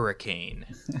map, hurricane.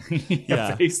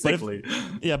 Yeah, basically.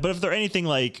 But if they're anything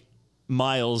like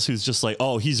Miles, who's just like,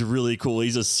 oh, he's really cool,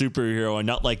 he's a superhero, and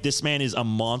not like this man is a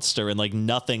monster and like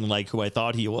nothing like who I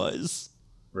thought he was.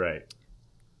 Right.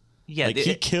 Yeah, like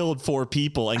he killed 4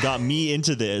 people and got me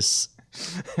into this.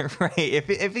 Right.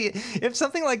 If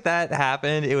something like that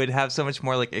happened, it would have so much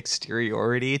more like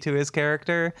exteriority to his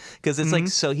character, because it's like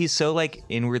he's so like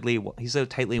he's so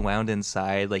tightly wound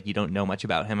inside, like you don't know much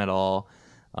about him at all.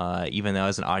 Even though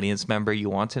as an audience member you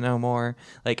want to know more.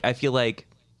 Like I feel like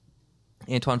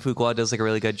Antoine Fuqua does like a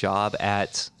really good job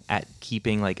at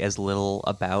keeping like as little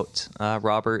about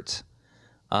Robert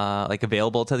like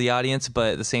available to the audience,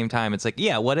 but at the same time it's like,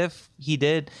 yeah, what if he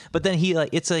did, but then he like,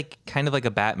 it's like kind of like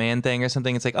a Batman thing or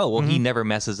something. It's like, oh well, he never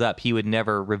messes up, he would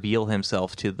never reveal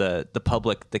himself to the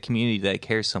public, the community that he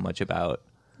cares so much about.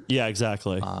 Yeah,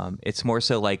 exactly. It's more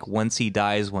so like once he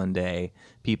dies one day,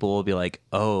 people will be like,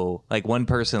 oh, like one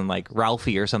person like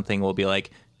Ralphie or something will be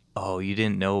like, oh, you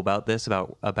didn't know about this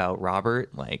about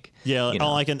Robert? Like, yeah, on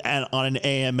like on an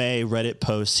AMA Reddit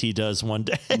post he does one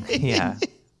day. Yeah.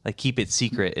 Like, keep it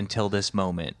secret until this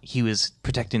moment. He was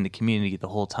protecting the community the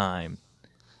whole time.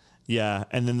 Yeah,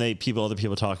 and then other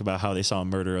people talk about how they saw him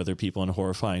murder other people in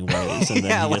horrifying ways, and then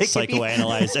Yeah, he gets like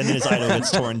psychoanalyzed, and then his idol gets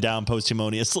torn down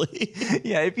posthumously.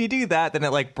 Yeah, if you do that, then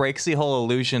it like breaks the whole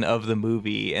illusion of the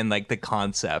movie and like the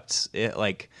concepts, it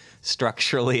like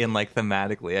structurally and like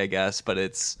thematically, I guess. But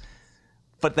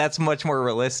that's much more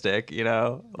realistic, you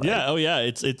know? Like, yeah, oh yeah,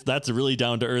 it's that's really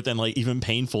down to earth and like even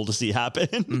painful to see happen.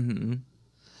 Mm-hmm.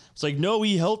 It's like, no,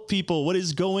 he helped people. What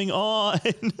is going on?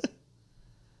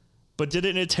 But did it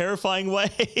in a terrifying way.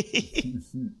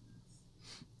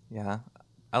 Yeah.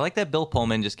 I like that Bill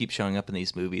Pullman just keeps showing up in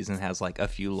these movies and has like a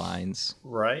few lines.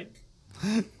 Right.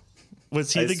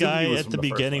 Was he the guy at the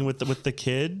beginning with the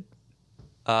kid?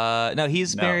 No,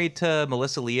 he's married to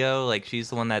Melissa Leo. Like, she's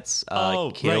the one that's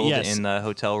killed in the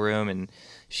hotel room, and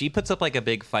she puts up like a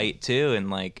big fight too, and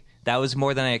like that was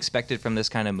more than I expected from this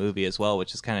kind of movie as well,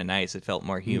 which is kind of nice. It felt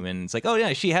more human. It's like, oh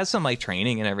yeah, she has some like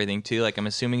training and everything too. Like, I'm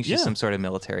assuming she's some sort of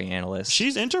military analyst.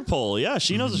 She's Interpol. Yeah,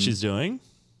 she knows what she's doing.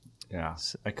 Yeah,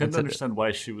 I couldn't understand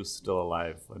why she was still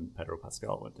alive when Pedro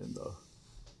Pascal went in, though.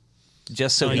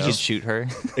 Just so he could shoot her.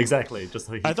 Exactly. Just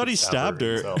so I thought he stabbed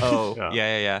her. Oh,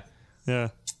 yeah.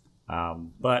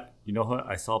 But you know what?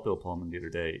 I saw Bill Pullman the other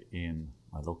day in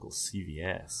my local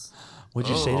CVS.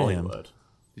 What'd you say to him?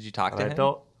 Did you talk to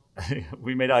him?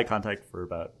 We made eye contact for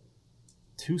about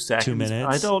 2 seconds. 2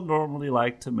 minutes. I don't normally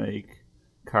like to make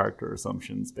character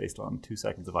assumptions based on 2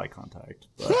 seconds of eye contact.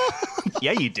 But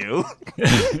yeah, you do.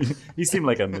 He seemed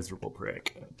like a miserable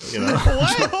prick. You know?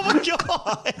 What? Oh my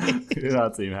god! He did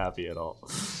not seem happy at all.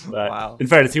 But wow. In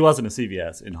fairness, he wasn't a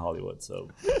CVS in Hollywood, so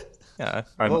yeah.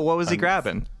 Well, what was he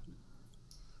grabbing?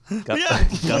 Gummy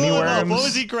worms. What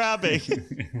was he grabbing?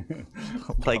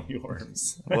 Like gummy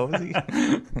worms. What was he?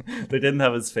 They didn't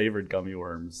have his favorite gummy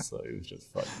worms, so he was just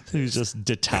fucking. He was just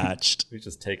detached. He was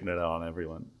just taking it out on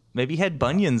everyone. Maybe he had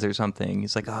bunions or something.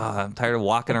 He's like, I'm tired of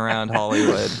walking around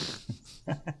Hollywood.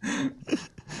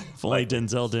 If only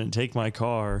Denzel didn't take my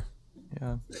car.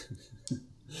 Yeah.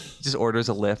 Just orders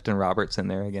a Lyft and Robert's in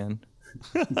there again.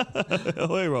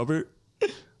 Oh, hey, Robert.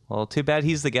 Well, too bad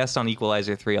he's the guest on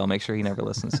Equalizer 3. I'll make sure he never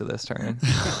listens to this turn.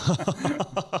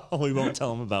 We won't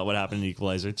tell him about what happened in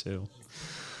Equalizer 2.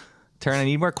 Turn, I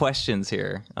need more questions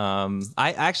here.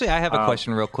 I have a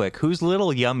question real quick. Who's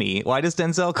Little Yummy? Why does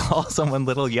Denzel call someone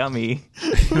Little Yummy?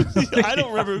 I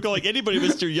don't remember calling anybody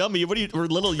Mr. Yummy. Or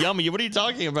Little Yummy. What are you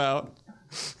talking about?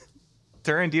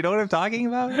 Turn, do you know what I'm talking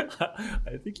about?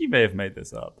 I think he may have made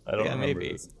this up. I don't remember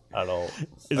maybe. this at all.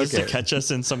 Is this to catch us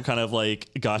in some kind of like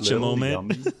gotcha Little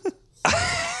moment? Yummy?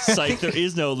 Psych, there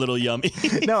is no Little Yummy.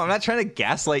 No, I'm not trying to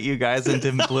gaslight you guys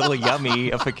into Little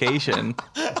Yummy-ification.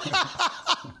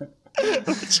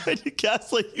 I'm trying to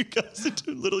gaslight you guys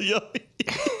into Little Yummy.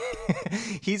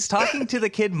 He's talking to the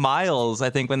kid Miles,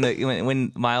 I think,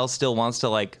 when Miles still wants to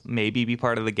like maybe be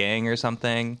part of the gang or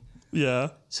something. Yeah.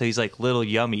 So he's like, Little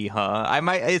Yummy, huh?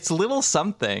 It's Little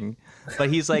something, but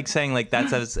he's like saying like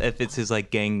that's as if it's his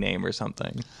like gang name or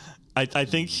something. I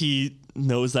think he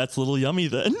knows that's Little Yummy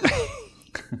then.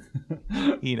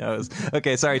 He knows.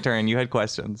 Okay, sorry, Tuireann, you had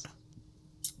questions.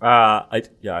 I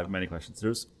have many questions.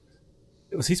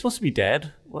 Was he supposed to be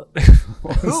dead What?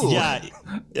 Yeah,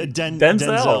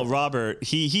 Denzel Robert.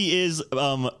 He is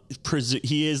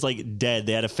he is like dead.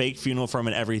 They had a fake funeral for him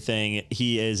and everything.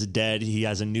 He is dead. He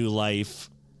has a new life.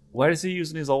 Why is he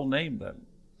using his old name then?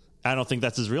 I don't think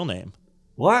that's his real name.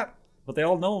 What? But they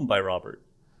all know him by Robert.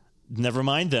 Never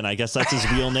mind then. I guess that's his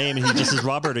real name, and he just is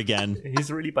Robert again.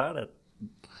 He's really bad at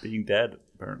being dead,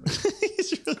 apparently.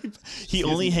 He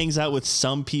only hangs out with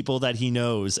some people that he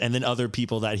knows, and then other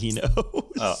people that he knows.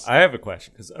 Oh, I have a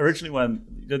question, because originally when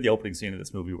you did the opening scene of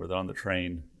this movie where they're on the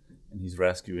train and he's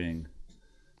rescuing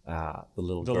the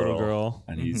little girl,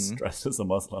 and he's dressed as a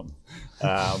Muslim.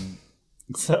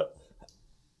 So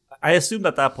I assumed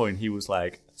at that point he was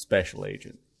like special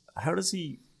agent. How does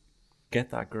he get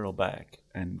that girl back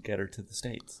and get her to the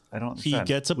States? I don't understand.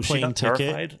 He gets a plane ticket.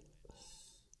 Terrified?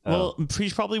 Well,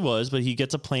 he probably was, but he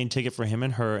gets a plane ticket for him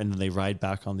and her, and then they ride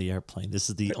back on the airplane. This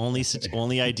is the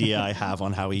only idea I have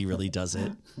on how he really does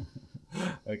it.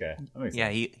 Okay. Yeah,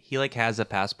 he like has a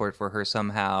passport for her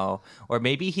somehow, or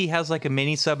maybe he has like a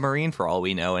mini submarine for all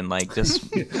we know, and like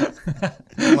just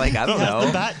like I don't know,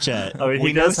 the bat jet. I mean,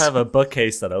 he does have a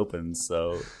bookcase that opens,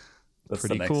 so that's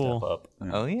pretty the next cool. step up.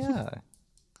 Yeah. Oh yeah,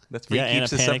 that's where he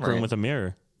keeps and a panic room with a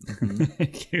mirror. He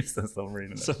keeps the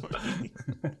submarine in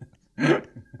it.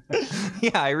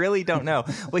 Yeah, I really don't know.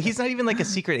 Well, he's not even like a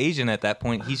secret agent at that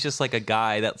point. He's just like a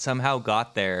guy that somehow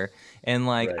got there, and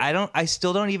like right. I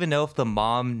still don't even know if the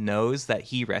mom knows that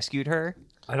he rescued her.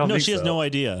 I don't. No, think she has no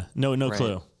idea. No right.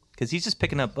 clue. Because he's just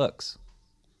picking up books.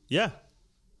 Yeah,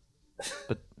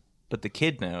 but the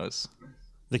kid knows.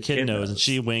 The kid knows, and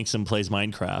she winks and plays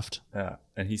Minecraft. Yeah,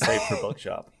 and he saved her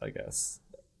bookshop, I guess,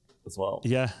 as well.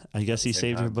 Yeah, I guess he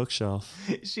saved her bookshelf.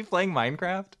 Is she playing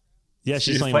Minecraft? Yeah,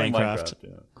 she's playing Minecraft. Yeah.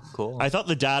 Cool. I thought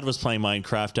the dad was playing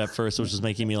Minecraft at first, which was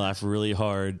making me laugh really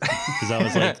hard because I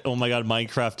was like, oh my God,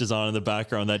 Minecraft is on in the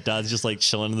background. That dad's just like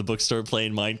chilling in the bookstore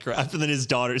playing Minecraft. And then his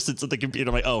daughter sits at the computer.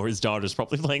 I'm like, oh, his daughter's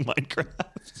probably playing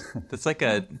Minecraft. That's like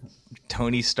a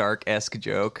Tony Stark-esque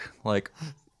joke. Like,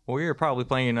 well, you're probably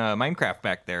playing Minecraft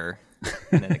back there.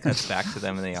 And then it cuts back to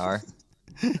them and they are.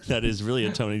 That is really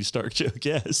a Tony Stark joke,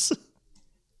 yes.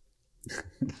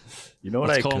 You know what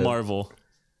Let's call Marvel.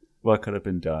 What could have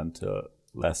been done to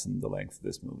lessen the length of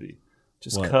this movie?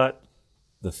 Just cut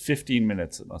the 15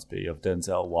 minutes, it must be, of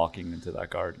Denzel walking into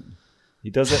that garden. He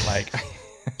does it like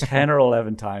 10 or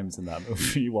 11 times in that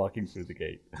movie, walking through the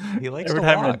gate. He likes every to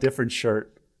time walk. in a different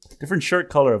shirt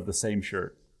color of the same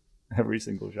shirt, every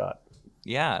single shot.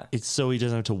 Yeah. It's so he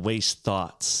doesn't have to waste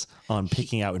thoughts on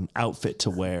picking out an outfit to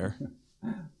wear.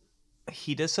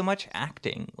 He does so much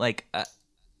acting. Like,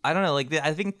 I don't know. Like,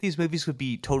 I think these movies would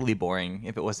be totally boring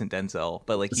if it wasn't Denzel.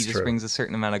 But like, he just brings a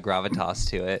certain amount of gravitas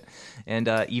to it. And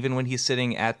even when he's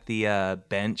sitting at the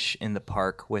bench in the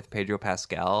park with Pedro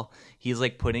Pascal, he's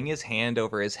like putting his hand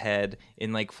over his head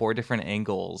in like 4 different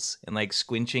angles and like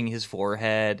squinching his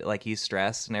forehead, like he's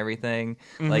stressed and everything.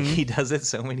 Mm-hmm. Like, he does it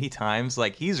so many times.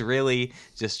 Like, he's really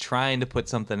just trying to put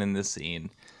something in this scene.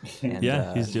 And,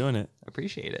 yeah, he's doing it.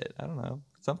 Appreciate it. I don't know.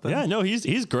 Something. Yeah, no,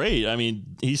 he's great. I mean,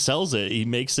 he sells it. He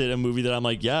makes it a movie that I'm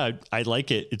like, yeah, I like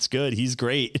it. It's good. He's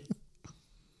great.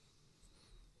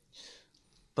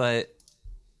 But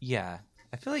yeah,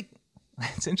 I feel like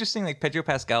it's interesting. Like, Pedro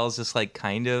Pascal is just like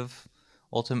kind of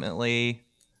ultimately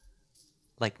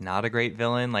like not a great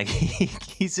villain. Like,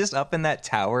 he's just up in that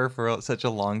tower for such a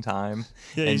long time.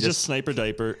 Yeah, he's just sniper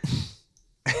diaper.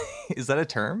 Is that a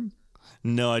term?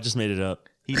 No, I just made it up.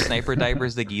 He sniper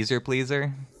diapers the geezer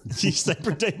pleaser. He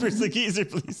sniper diapers the geezer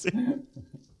pleaser.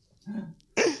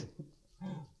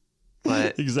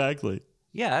 But exactly.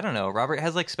 Yeah, I don't know. Robert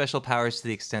has like special powers to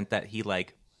the extent that he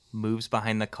like moves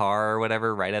behind the car or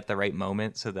whatever right at the right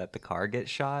moment so that the car gets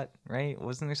shot. Right?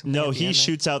 Wasn't there something? No, he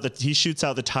shoots out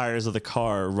the tires of the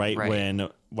car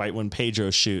right when Pedro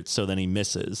shoots. So then he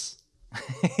misses.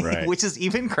 Right. Which is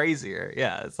even crazier.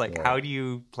 Yeah, it's like how do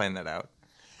you plan that out?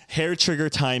 Hair trigger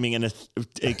timing and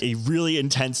a really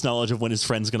intense knowledge of when his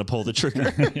friend's going to pull the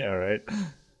trigger. Yeah, right.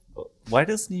 Why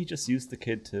doesn't he just use the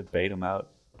kid to bait him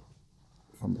out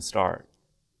from the start?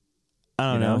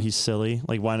 I don't know. He's silly.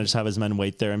 Like, why not just have his men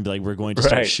wait there and be like, we're going to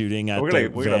start shooting at the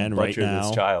van right now.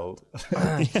 This child.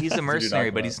 He's a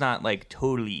mercenary, but he's not like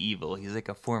totally evil. He's like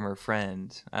a former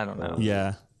friend. I don't know.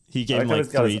 Yeah. He gave him like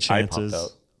 3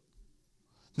 chances.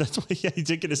 That's why, he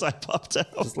did get his eye popped out.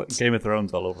 Just like Game of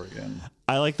Thrones all over again.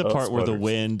 I like the part where I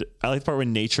like the part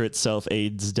when nature itself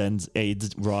aids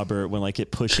Robert when like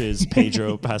it pushes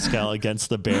Pedro Pascal against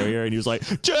the barrier, and he was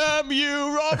like, "Damn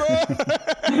you,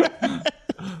 Robert!"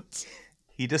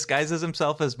 He disguises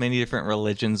himself as many different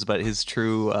religions, but his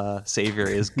true savior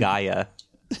is Gaia.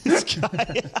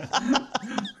 The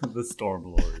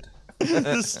Storm Lord.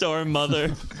 The storm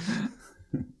mother.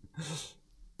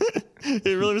 It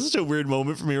really was such a weird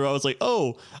moment for me where I was like,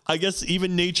 oh, I guess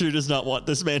even nature does not want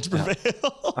this man to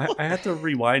prevail. I had to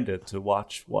rewind it to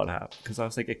watch what happened because I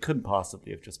was like, it couldn't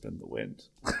possibly have just been the wind.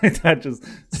 That just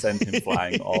sent him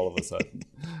flying all of a sudden.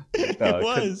 No,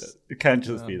 it can't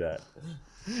just be that.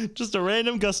 Just a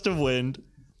random gust of wind.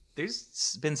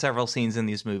 There's been several scenes in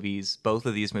these movies, both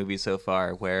of these movies so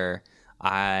far, where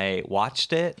I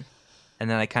watched it and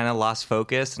then I kind of lost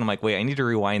focus and I'm like, wait, I need to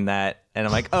rewind that. And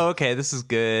I'm like, oh, okay, this is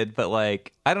good. But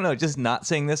like, I don't know, just not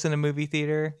seeing this in a movie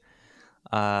theater.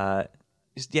 The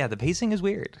pacing is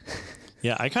weird.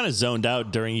 Yeah, I kind of zoned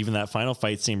out during even that final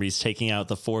fight scene where he's taking out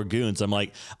the 4 goons. I'm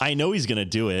like, I know he's going to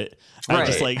do it. I'm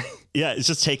just like, yeah, it's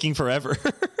just taking forever.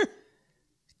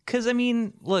 Because, I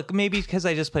mean, look, maybe because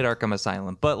I just played Arkham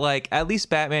Asylum, but, like, at least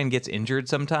Batman gets injured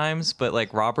sometimes, but,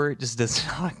 like, Robert just does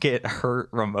not get hurt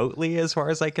remotely as far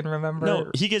as I can remember.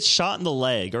 No, he gets shot in the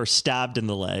leg or stabbed in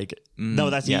the leg.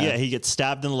 He gets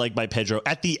stabbed in the leg by Pedro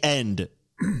at the end.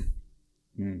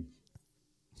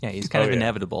 Yeah, he's kind of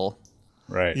inevitable.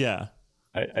 Right. Yeah.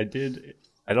 I don't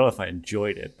know if I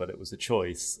enjoyed it, but it was a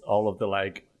choice. All of the,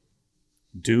 like,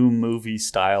 Doom movie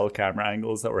style camera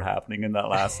angles that were happening in that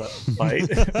last fight.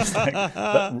 It was like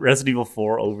Resident Evil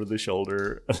 4 over the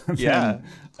shoulder. Yeah.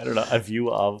 I don't know, a view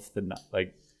of the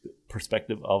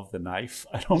perspective of the knife.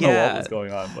 I don't know what was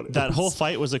going on, but that whole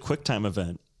fight was a QuickTime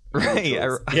event. Right.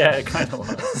 Yeah, it kind of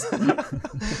was.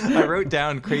 I wrote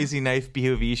down crazy knife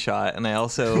POV shot, and I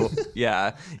also,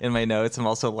 in my notes, I'm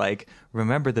also like,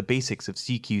 remember the basics of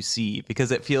CQC,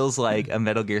 because it feels like a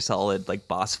Metal Gear Solid like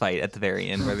boss fight at the very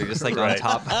end, where they're just like on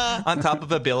top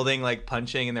of a building, like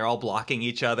punching, and they're all blocking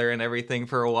each other and everything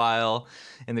for a while,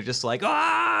 and they're just like,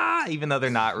 ah, even though they're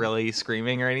not really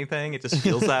screaming or anything, it just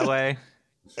feels that way.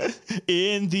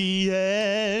 In the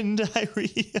end, I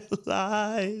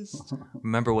realized.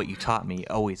 Remember what you taught me.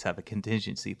 Always have a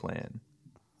contingency plan.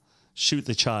 Shoot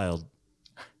the child.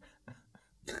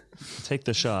 Take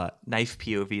the shot. Knife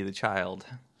POV the child.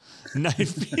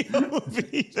 Knife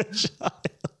POV the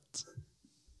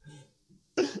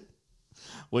child.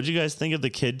 What'd you guys think of the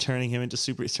kid turning into a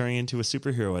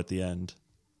superhero at the end?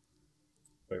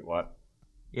 Wait, what?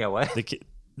 Yeah, what?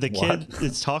 The kid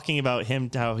is talking about him,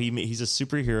 how he's a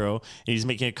superhero, and he's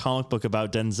making a comic book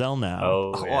about Denzel now.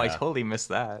 Oh, I totally missed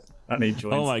that. And he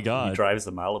joins, oh my god, he drives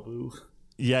a Malibu.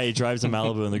 Yeah, he drives a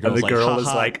Malibu, and the girl is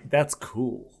like, "That's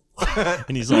cool."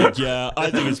 And he's like, "Yeah,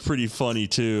 I think it's pretty funny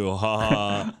too." Ha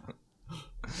ha.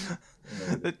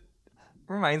 It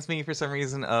reminds me, for some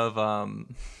reason, of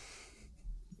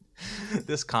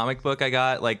this comic book I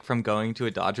got like from going to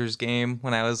a Dodgers game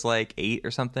when I was like 8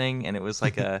 or something, and it was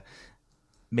like a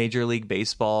Major League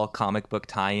Baseball comic book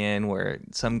tie-in where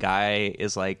some guy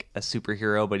is like a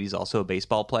superhero, but he's also a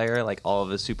baseball player. Like all of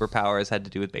his superpowers had to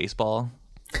do with baseball.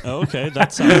 Oh, okay,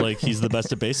 that sounds like he's the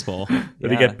best at baseball.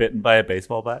 Did he get bitten by a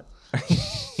baseball bat?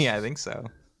 Yeah, I think so.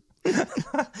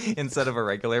 Instead of a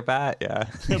regular bat, yeah.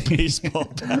 A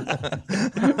baseball bat.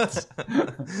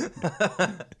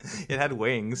 It had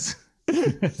wings.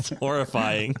 It's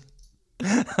horrifying.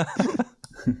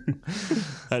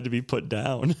 Had to be put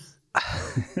down.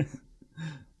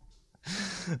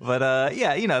 But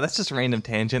that's just a random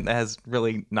tangent that has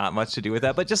really not much to do with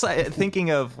that. But just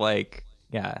thinking of like,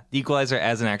 the Equalizer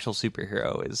as an actual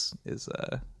superhero is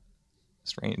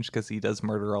strange because he does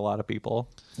murder a lot of people.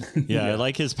 Yeah, I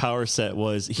like his power set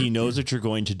was he knows what you're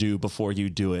going to do before you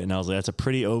do it, and I was like, that's a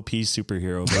pretty OP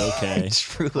superhero, but okay.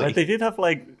 Truly. But they did have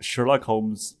like Sherlock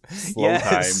Holmes slow time.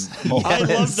 Yes. I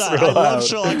love that. I love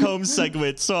Sherlock Holmes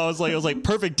segments. So I was like,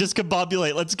 perfect,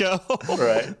 discombobulate, let's go.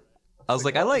 Right. I was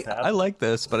like, I like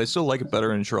this, but I still like it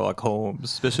better in Sherlock Holmes,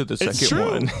 especially the second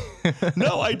one.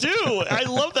 No, I do. I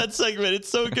love that segment. It's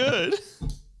so good.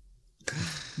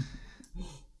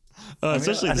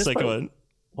 Especially the second one.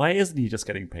 Why isn't he just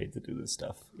getting paid to do this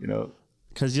stuff? You know,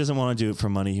 because he doesn't want to do it for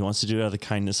money. He wants to do it out of the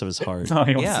kindness of his heart. No,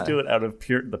 he wants to do it out of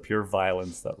the pure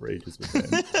violence that rages within.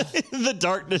 The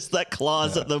darkness that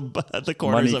claws at the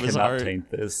corners of his heart. Money cannot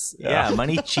taint this. Yeah,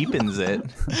 money cheapens it.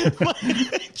 Money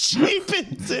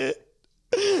cheapens it.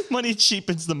 Money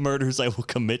cheapens the murders I will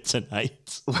commit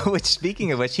tonight. Which,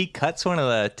 speaking of which, he cuts one of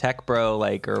the tech bro,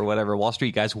 or whatever, Wall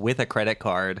Street guys with a credit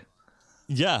card.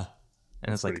 Yeah.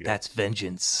 And it's like, that's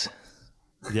vengeance.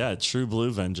 Yeah, true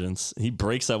blue vengeance. He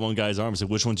breaks that one guy's arm. He's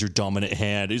like, which one's your dominant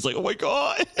hand? He's like, oh my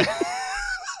God.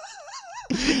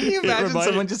 Can you imagine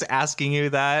someone just asking you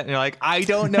that? And you're like, I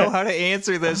don't know how to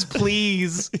answer this.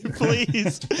 Please.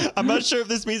 Please. I'm not sure if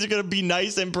this means you're going to be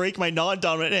nice and break my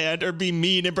non-dominant hand or be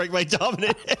mean and break my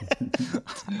dominant hand.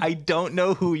 I don't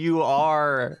know who you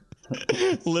are.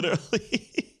 Literally.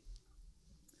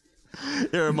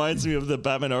 It reminds me of the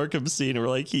Batman Arkham scene where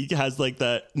like he has like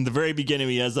that in the very beginning.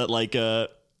 He has that like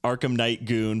Arkham Knight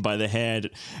goon by the hand,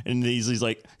 and he's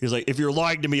like, if you're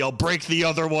lying to me, I'll break the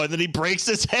other one. Then he breaks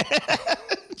his hand.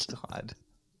 God.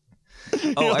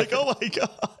 You're like, oh my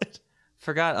god.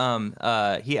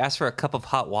 Forgot. He asked for a cup of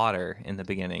hot water in the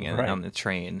beginning and on the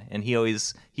train, and he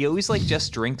always like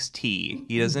just drinks tea.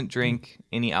 He doesn't drink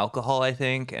any alcohol, I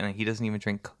think, and he doesn't even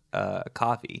drink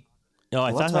coffee. No,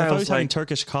 I thought he was having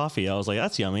Turkish coffee. I was like,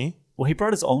 that's yummy. Well, he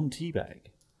brought his own tea bag.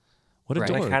 What a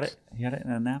dork. He had it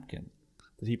in a napkin.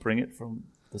 Did he bring it from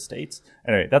the States?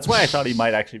 Anyway, that's why I thought he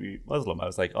might actually be Muslim. I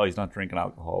was like, oh, he's not drinking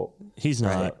alcohol. He's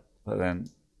not. But then,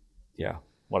 yeah,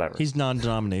 whatever. He's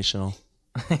non-denominational.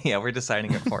 Yeah, we're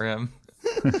deciding it for him.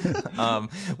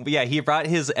 Yeah, he brought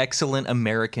his excellent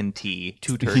American tea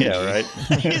to Turkey. Yeah, right.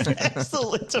 He's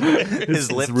excellent American.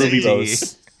 His lip Ruby tea.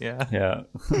 Bows. Yeah.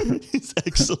 He's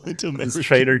excellent American. His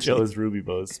Trader Joe's Ruby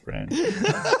Bows brand.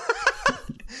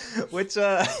 Which,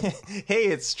 hey,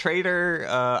 it's Trader,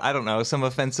 I don't know, some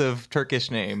offensive Turkish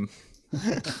name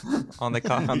on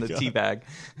the tea bag.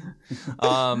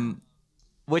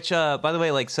 Which, by the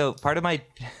way, like, so part of my,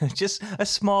 just a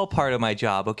small part of my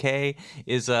job, okay,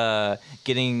 is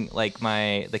getting, like,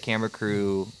 the camera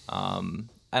crew, I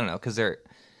don't know, because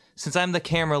since I'm the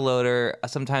camera loader,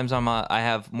 sometimes I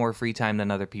have more free time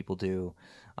than other people do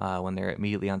when they're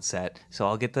immediately on set. So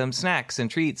I'll get them snacks and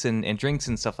treats and drinks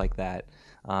and stuff like that.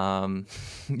 No,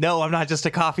 I'm not just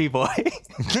a coffee boy.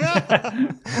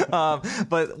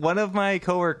 But one of my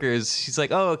coworkers, she's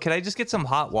like, oh, can I just get some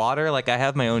hot water? Like, I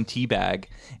have my own tea bag.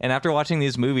 And after watching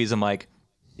these movies, I'm like,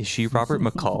 is she Robert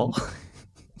McCall?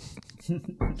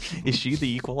 Is she the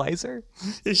Equalizer?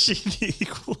 Is she the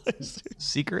Equalizer?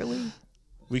 Secretly?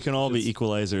 We can all be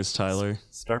Equalizers, Tyler.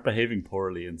 Start behaving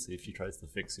poorly and see if she tries to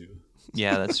fix you.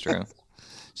 Yeah, that's true.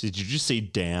 Did you just say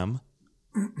damn?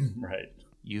 Right.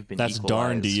 You've been That's equalized.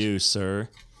 darn to you, sir.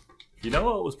 You know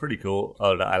what was pretty cool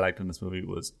that I liked in this movie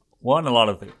was, one, a lot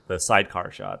of the sidecar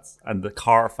shots and the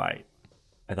car fight.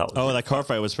 I thought was that car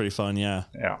fight was pretty fun, yeah.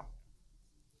 Yeah.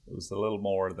 It was a little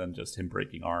more than just him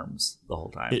breaking arms the whole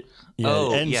time. It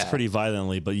ends pretty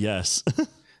violently, but yes.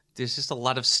 There's just a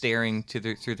lot of staring through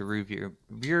the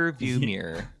rear view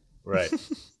mirror. Right.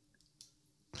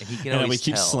 And he can always we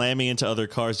keep tell. slamming into other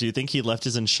cars. Do you think he left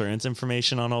his insurance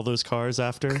information on all those cars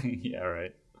after? Yeah,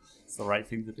 right. It's the right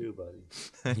thing to do,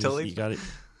 buddy. Totally. He got it.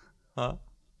 Huh?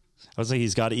 I was like,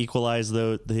 he's got to equalize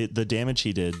the damage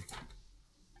he did.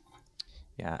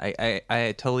 Yeah,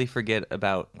 I totally forget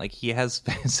about, like, he has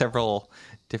several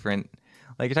different,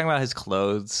 like, you're talking about his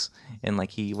clothes, and, like,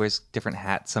 he wears different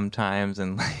hats sometimes,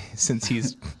 and like, since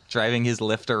he's driving his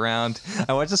Lyft around,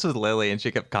 I watched this with Lily, and she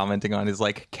kept commenting on his,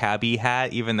 like, cabbie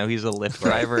hat, even though he's a Lyft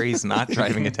driver, he's not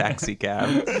driving a taxi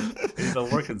cab. He's a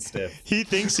working stiff. He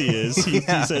thinks he is. He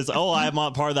says, oh, I'm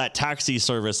on part of that taxi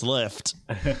service Lyft.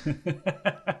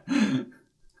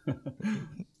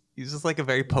 He's just like a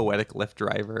very poetic Lyft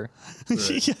driver.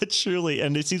 Right. Yeah, truly.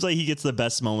 And it seems like he gets the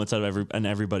best moments out of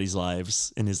everybody's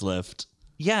lives in his Lyft.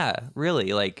 Yeah,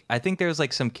 really. Like, I think there's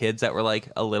like some kids that were like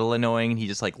a little annoying, and he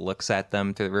just like looks at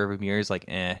them through the rearview mirrors like,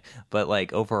 eh. But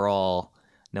like overall,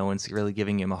 no one's really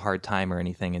giving him a hard time or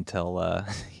anything until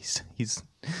he's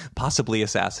possibly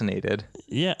assassinated.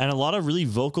 Yeah, and a lot of really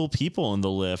vocal people in the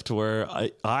Lyft where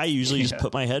I usually just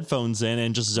put my headphones in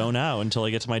and just zone out until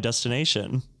I get to my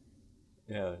destination.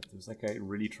 Yeah, there's like a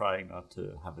really trying not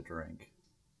to have a drink.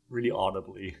 Really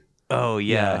audibly. Oh,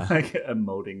 yeah. Like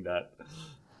emoting that.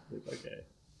 Okay.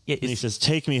 Yeah, And he says,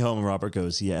 take me home. And Robert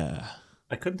goes, yeah.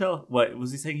 I couldn't tell. What,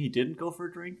 was he saying he didn't go for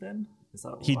a drink then? Is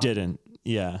that He didn't.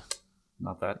 Yeah.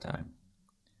 Not that time.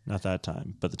 Not that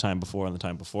time, but the time before and the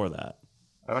time before that.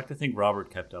 I like to think Robert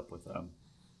kept up with them.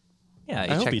 Yeah, I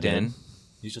he hope checked he did. in.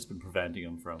 He's just been preventing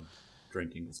him from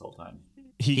drinking this whole time.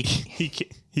 He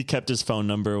kept his phone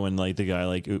number when like the guy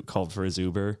like called for his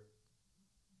Uber.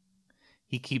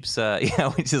 He keeps,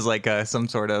 which is like some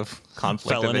sort of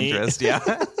conflict Felony. of interest.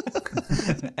 Yeah.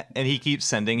 And he keeps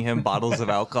sending him bottles of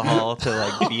alcohol to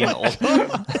like be an old.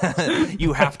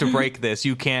 You have to break this.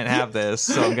 You can't have this.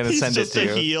 So I'm going to send it to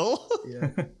you. Heel.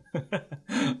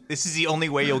 This is the only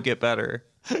way you'll get better.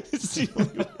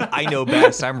 I know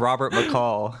best. I'm Robert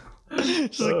McCall.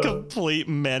 Just a complete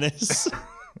menace.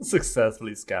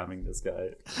 Successfully scamming this guy,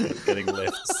 getting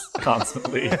lifts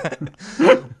constantly.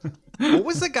 What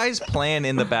was the guy's plan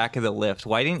in the back of the lift?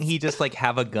 Why didn't he just like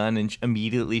have a gun and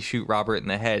immediately shoot Robert in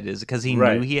the head? Is it because he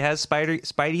knew he has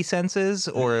spidey senses,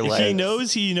 or like he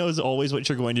knows always what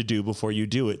you're going to do before you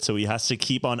do it, so he has to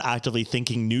keep on actively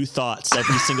thinking new thoughts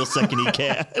every single second he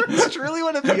can. It's really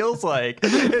what it feels like.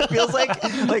 It feels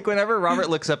like whenever Robert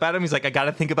looks up at him, he's like, I got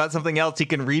to think about something else. He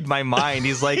can read my mind.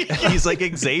 He's like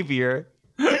Xavier.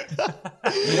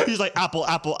 He's like apple,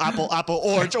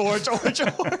 orange.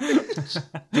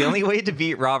 The only way to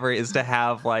beat Robert is to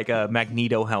have like a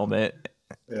Magneto helmet.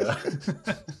 Yeah.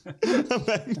 A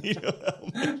Magneto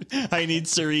helmet. I need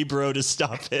Cerebro to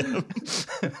stop him.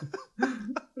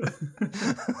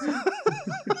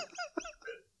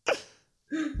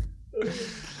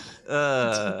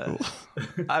 I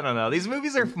don't know. These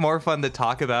movies are more fun to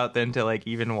talk about than to like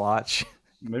even watch.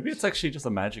 Maybe it's actually just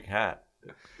a magic hat.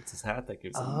 It's his hat that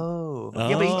gives him.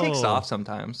 Yeah, but he takes it off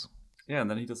sometimes. Yeah, and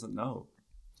then he doesn't know.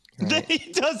 Right. Then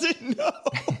he doesn't know.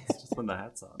 It's just when the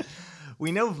hat's on.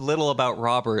 We know little about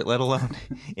Robert, let alone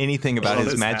anything about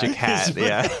his magic hat.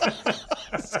 Yeah.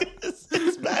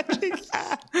 His magic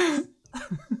hat.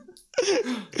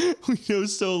 We know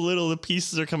so little. The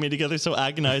pieces are coming together so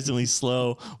agonizingly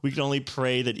slow. We can only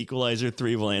pray that Equalizer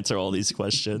 3 will answer all these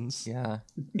questions. Yeah.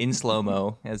 In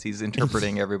slow-mo as he's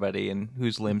interpreting everybody and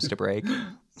whose limbs to break.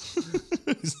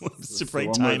 Whose limbs to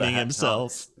break, timing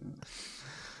himself.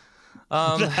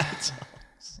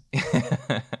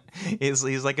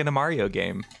 He's like in a Mario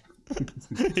game.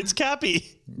 It's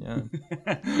Cappy. Yeah.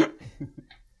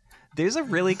 There's a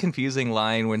really confusing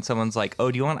line when someone's like,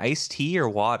 oh, do you want iced tea or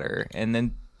water? And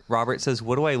then Robert says,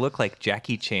 what do I look like,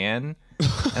 Jackie Chan?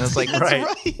 And I was like, right.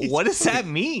 What does that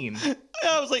mean?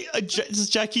 I was like, does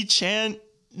Jackie Chan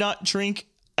not drink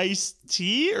iced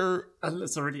tea? Or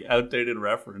It's a really outdated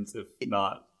reference, if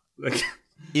not. Like,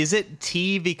 is it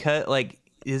tea because, like,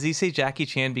 does he say Jackie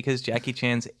Chan because Jackie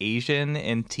Chan's Asian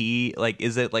and tea, like,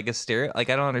 is it like a stereo? Like,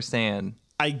 I don't understand.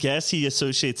 I guess he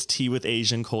associates tea with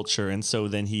Asian culture, and so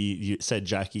then he said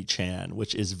Jackie Chan,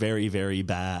 which is very, very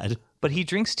bad. But he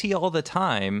drinks tea all the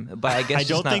time. But I guess I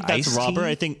don't think that's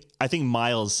Robert. Tea? I think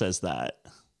Miles says that.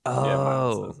 Oh, yeah,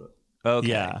 Miles says it. Okay,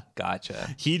 yeah,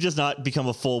 gotcha. He does not become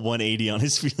a full 180 on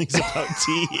his feelings about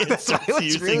tea. That's why I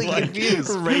was really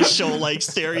confused. Racial like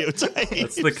stereotypes.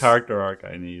 That's the character arc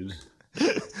I need.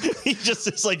 He just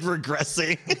is like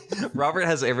regressing. Robert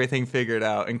has everything figured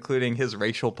out, including his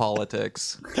racial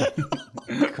politics.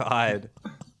 God.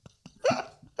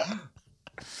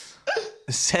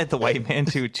 Said the white man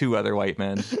to two other white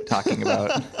men talking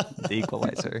about the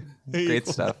Equalizer. Great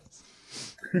stuff.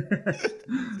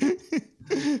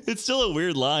 It's still a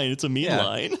weird line. It's a mean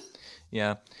line.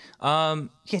 Yeah.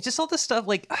 Just all this stuff,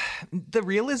 like the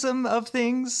realism of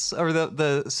things, or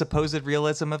the supposed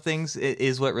realism of things,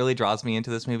 is what really draws me into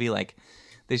this movie. Like,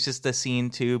 there's just the scene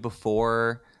too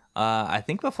before, I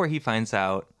think before he finds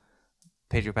out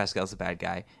Pedro Pascal's the bad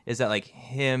guy, is that like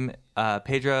him,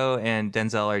 Pedro and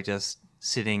Denzel are just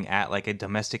sitting at like a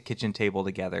domestic kitchen table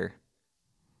together,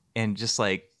 and just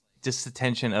the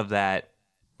tension of that,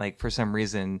 like for some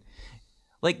reason.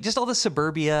 Like, just all the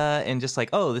suburbia and just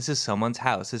like, oh, this is someone's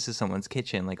house. This is someone's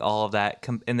kitchen. Like, all of that.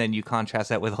 And then you contrast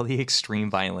that with all the extreme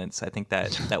violence. I think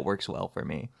that works well for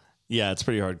me. Yeah, it's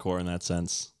pretty hardcore in that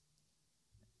sense.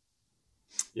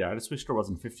 Yeah, I just wish there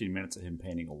wasn't 15 minutes of him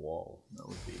painting a wall. That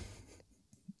would be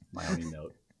my only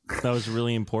note. That was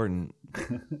really important.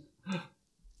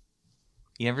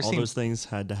 You never all those things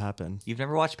had to happen. You've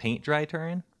never watched paint dry,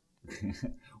 Tuireann?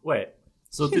 Wait.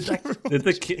 So did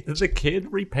the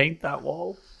kid repaint that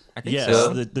wall? I think yes,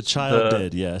 so. the child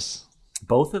did, yes.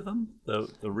 Both of them? The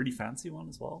really fancy one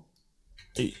as well?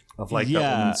 Of like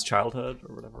that woman's childhood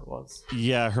or whatever it was?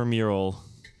 Yeah, her mural.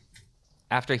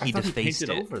 After he defaced he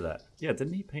painted over that. Yeah,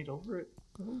 didn't he paint over it?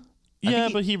 Yeah,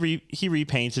 but he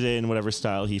repainted it in whatever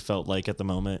style he felt like at the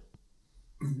moment.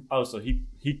 Oh, so he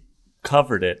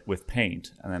covered it with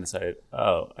paint and then decided,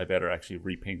 oh, I better actually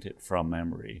repaint it from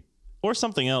memory. Or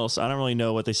something else. I don't really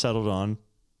know what they settled on.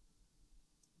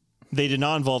 They did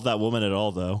not involve that woman at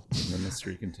all, though. And the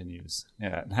mystery continues.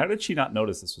 Yeah. And how did she not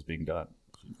notice this was being done?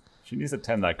 She needs to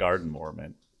tend that garden more,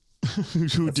 man.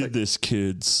 Who did this,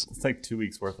 kids? It's like 2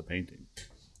 weeks worth of painting.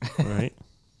 Right?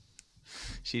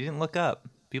 She didn't look up.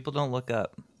 People don't look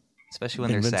up. Especially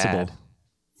when they're sad.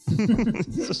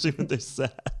 Especially when they're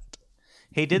sad.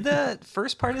 Hey, did the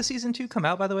first part of season 2 come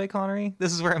out, by the way, Konnery?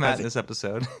 This is where I'm at in this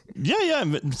episode. Yeah.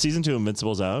 Season 2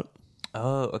 Invincible's out.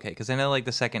 Oh, okay. Because I know like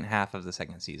the second half of the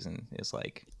second season is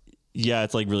like... Yeah,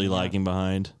 it's like really lagging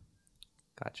behind.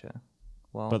 Gotcha.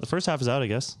 Well, but the first half is out, I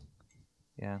guess.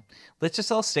 Yeah. Let's just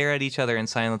all stare at each other in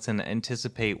silence and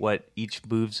anticipate what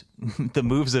the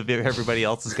moves of everybody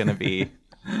else is going to be.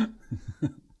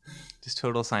 Just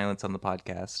total silence on the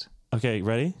podcast. Okay,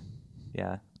 ready?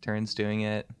 Yeah, Tuireann's doing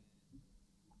it.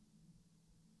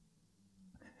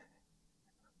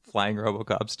 Flying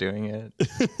Robocop's doing it.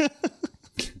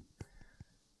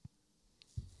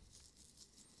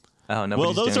 Oh,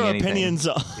 nobody's Well, those doing are anything. opinions.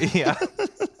 Yeah.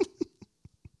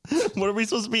 What are we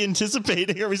supposed to be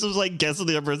anticipating? Are we supposed to guess what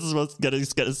the other person's going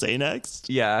to say next?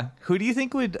 Yeah. Who do you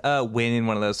think would win in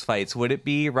one of those fights? Would it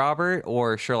be Robert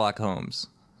or Sherlock Holmes?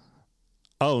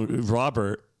 Oh,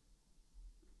 Robert.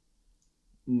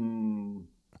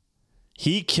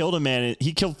 He killed a man.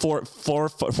 He killed four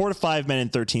to five men in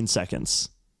 13 seconds.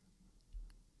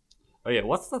 Oh yeah,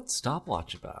 what's that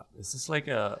stopwatch about? Is this like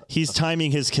a? He's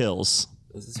timing his kills.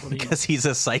 Is this what he? Because he's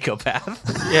a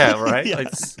psychopath. Yeah, right. Yeah.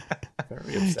 It's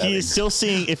very upsetting. He is still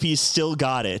seeing if he's still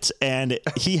got it, and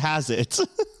he has it.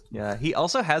 Yeah. He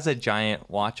also has a giant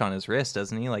watch on his wrist,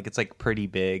 doesn't he? Like, it's like pretty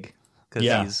big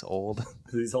because he's old.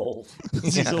 He's old.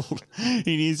 He's old.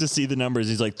 He needs to see the numbers.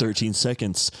 He's like 13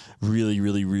 seconds. Really,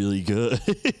 really, really good.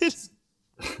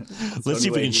 Let's see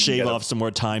if we can shave off some more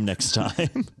time next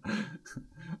time.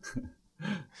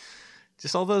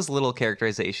 Just all those little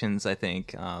characterizations, I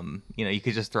think, you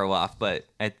could just throw off. But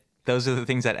those are the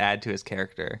things that add to his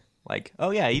character. Like,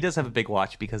 oh, yeah, he does have a big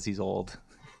watch because he's old.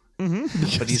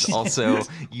 Mm-hmm. But he's also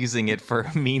using it for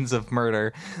means of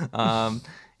murder.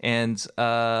 And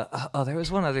there was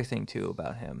one other thing, too,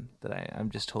 about him that I'm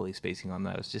just totally spacing on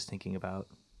that I was just thinking about.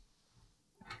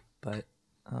 But,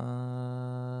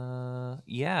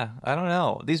 yeah, I don't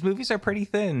know. These movies are pretty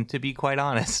thin, to be quite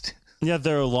honest. Yeah,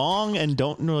 they're long and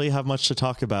don't really have much to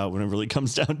talk about when it really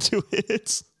comes down to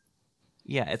it.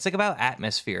 Yeah, it's like about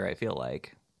atmosphere, I feel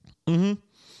like. Mm-hmm.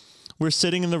 We're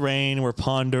sitting in the rain, we're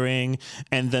pondering,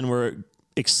 and then we're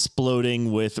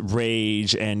exploding with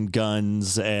rage and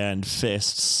guns and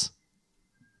fists.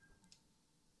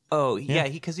 Oh, yeah,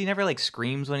 because he never,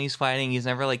 screams when he's fighting. He's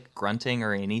never, grunting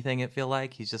or anything, I feel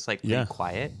like. He's just, pretty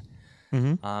quiet.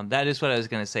 Mm-hmm. That is what I was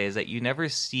going to say, is that you never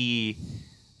see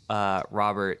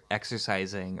Robert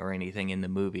exercising or anything in the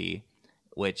movie,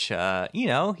 which,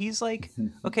 he's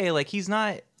okay, he's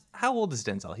not... How old is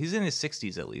Denzel? He's in his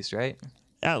 60s at least, right?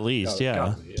 At least,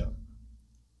 yeah.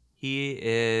 He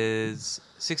is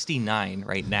 69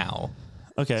 right now.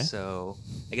 Okay. So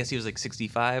I guess he was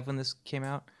 65 when this came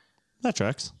out. That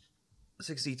tracks.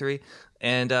 63.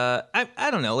 And I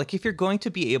don't know, if you're going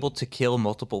to be able to kill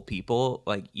multiple people,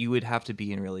 you would have to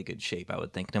be in really good shape, I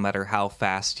would think, no matter how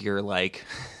fast your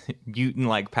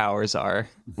mutant powers are.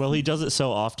 Well, he does it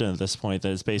so often at this point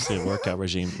that it's basically a workout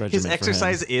regimen. His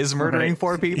exercise is murdering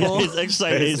 4 people. Yeah, his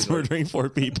exercise is murdering 4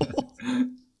 people.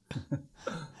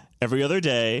 Every other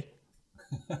day.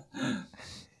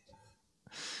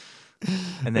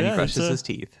 And then he brushes his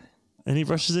teeth. And he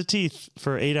brushes his teeth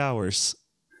for 8 hours.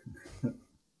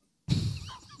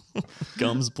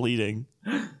 Gums bleeding.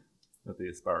 With the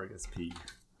asparagus pea.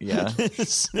 Yeah.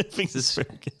 Sniffing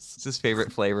asparagus. It's his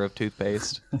favorite flavor of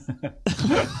toothpaste.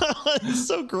 It's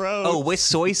so gross. Oh, with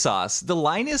soy sauce. The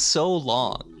line is so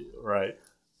long. Right.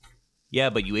 Yeah,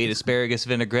 but you ate asparagus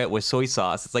vinaigrette with soy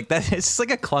sauce. It's that. It's just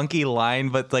a clunky line,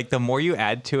 but the more you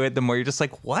add to it, the more you're just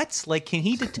what? Can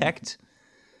he detect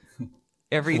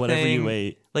everything? Whatever you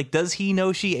ate. Does he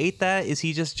know she ate that? Is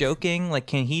he just joking?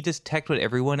 Can he detect what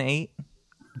everyone ate?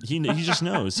 He just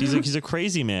knows. He's a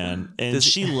crazy man, and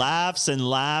she laughs and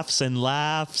laughs and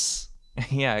laughs.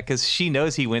 Yeah, because she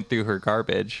knows he went through her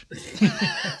garbage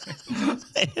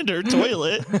and her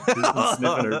toilet.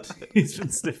 He's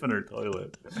been sniffing her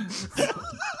toilet.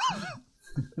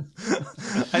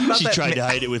 I thought she tried to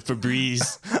hide it with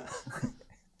Febreze.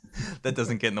 That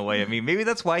doesn't get in the way of me. Maybe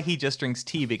that's why he just drinks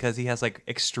tea, because he has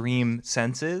extreme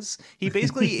senses. He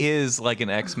basically is an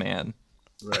X-Man.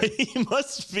 Right. He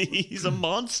must be. He's a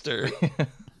monster.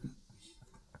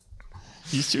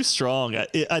 He's too strong.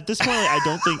 At this point,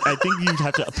 I think you'd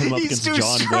have to put him up against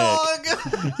John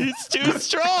Wick. He's too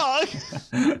strong.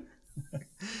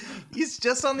 He's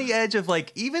just on the edge of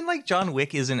even John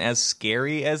Wick isn't as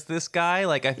scary as this guy.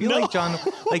 I feel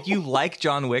you like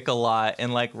John Wick a lot,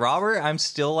 and Robert, I'm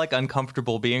still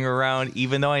uncomfortable being around,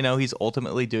 even though I know he's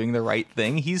ultimately doing the right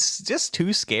thing. He's just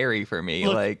too scary for me.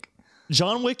 Look,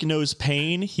 John Wick knows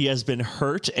pain. He has been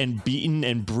hurt and beaten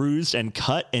and bruised and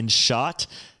cut and shot.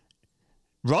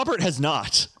 Robert has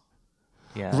not.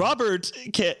 Yeah. Robert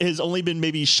has only been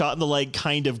maybe shot in the leg,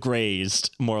 kind of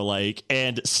grazed, more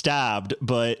and stabbed,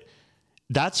 but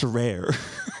that's rare.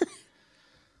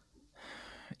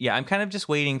 Yeah, I'm kind of just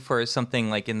waiting for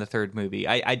something in the third movie.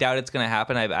 I doubt it's going to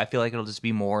happen. I feel like it'll just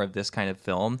be more of this kind of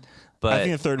film. But I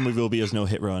think the third movie will be his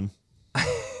no-hit run.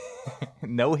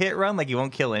 No hit run? Like he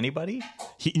won't kill anybody?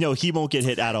 He won't get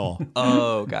hit at all.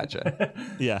 Oh, gotcha.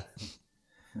 Yeah.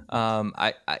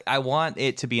 I want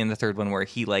it to be in the third one where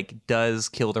he like does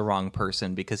kill the wrong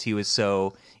person because he was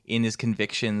so in his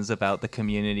convictions about the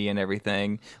community and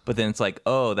everything. But then it's like,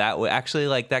 oh, actually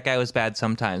like that guy was bad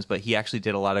sometimes, but he actually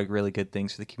did a lot of really good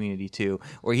things for the community too.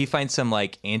 Or he finds some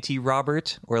like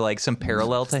anti-Robert or like some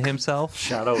parallel to himself.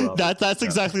 Shadow Robert. That's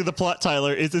exactly the plot,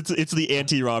 Tyler. It's the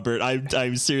anti-Robert.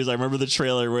 I'm serious. I remember the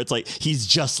trailer where it's like he's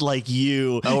just like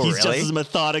you. Oh, he's really? just as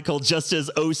methodical, just as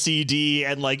OCD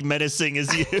and like menacing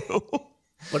as you.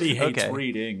 But he hates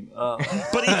reading.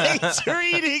 But he hates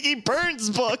reading. He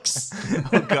burns books.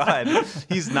 Oh God,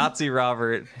 he's Nazi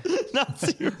Robert.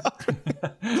 Nazi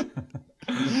Robert.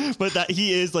 But that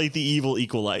he is like the evil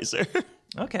equalizer.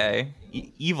 Okay,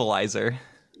 Evilizer.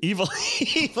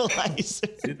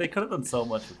 Evilizer. Dude, they could have done so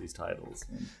much with these titles.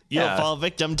 Man. You'll Yeah. fall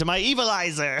victim to my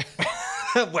evilizer.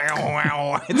 Wow,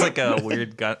 wow. It's like a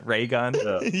weird ray gun.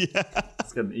 Yeah.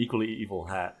 It's got an equally evil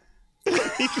hat.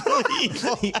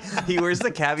 Evil. He wears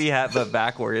the cabbie hat but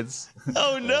backwards.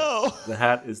 Oh no. The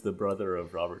hat is the brother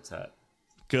of Robert's hat.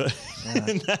 Good.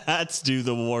 And the hats do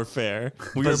the warfare.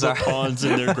 We are Bizarre. but pawns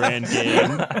in their grand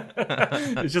game.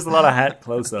 It's just a lot of hat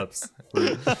close-ups.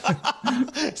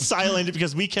 Silent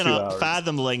because we 2 cannot hours.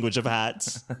 fathom the language of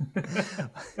hats.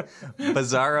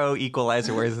 Bizarro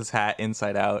Equalizer wears his hat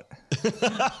inside out.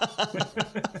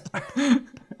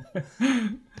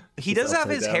 He does have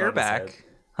upside his down hair on his back. head.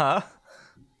 Huh?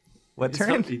 What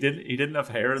turn? He didn't have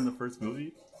hair in the first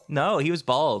movie. No, he was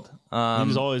bald. He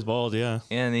was always bald, yeah.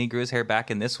 And he grew his hair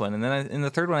back in this one. And then in the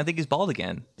third one, I think he's bald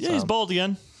again. Yeah, So, he's bald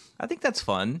again. I think that's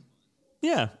fun.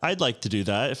 Yeah, I'd like to do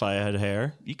that if I had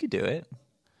hair. You could do it.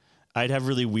 I'd have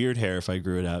really weird hair if I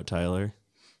grew it out, Tyler.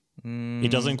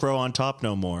 It doesn't grow on top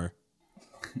no more.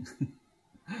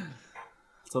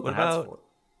 That's what What the hat's about for.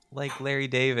 like Larry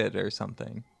David or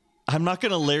something? I'm not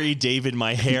going to Larry David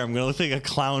my hair. I'm going to look like a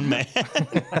clown man.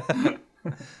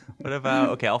 What about?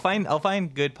 Okay, I'll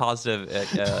find good positive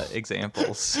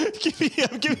examples.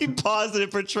 Give me positive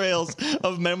portrayals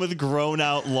of men with grown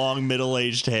out, long,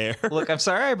 middle-aged hair. Look, I'm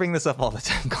sorry I bring this up all the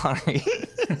time, Konnery.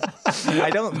 I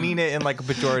don't mean it in like a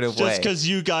pejorative way. Just because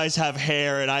you guys have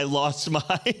hair and I lost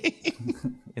mine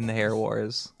In the hair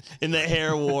wars, in the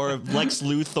hair war of Lex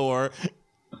Luthor.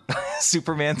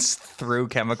 Superman threw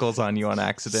chemicals on you on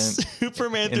accident.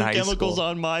 Superman In threw high chemicals school.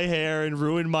 on my hair and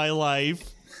ruined my life.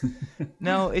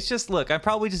 No, it's just, look, I'm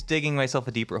probably just digging myself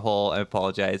a deeper hole. I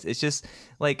apologize. It's just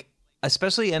like,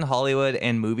 especially in Hollywood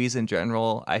and movies in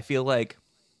general, I feel like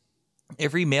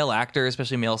every male actor,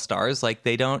 especially male stars, like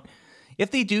they don't,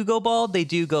 if they do go bald, they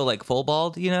do go like full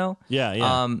bald, you know?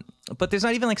 Yeah. But there's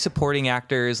not even like supporting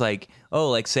actors, like, oh,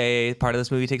 like say part of this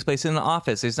movie takes place in the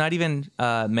office. There's not even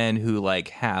men who like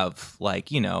have like,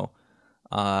 you know,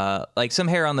 like some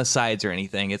hair on the sides or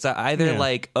anything. It's either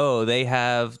like, oh,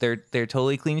 they're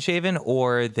totally clean shaven,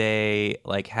 or they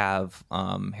like have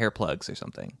hair plugs or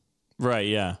something. Right,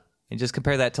 yeah. And just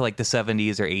compare that to like the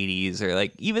 70s or 80s or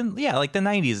like even like the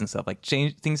 90s and stuff. Like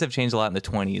things have changed a lot in the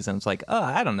 20s, and it's like, oh,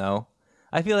 I don't know.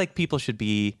 I feel like people should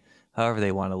be however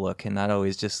they want to look and not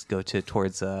always just go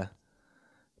towards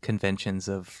conventions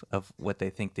of what they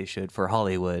think they should for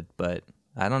Hollywood. But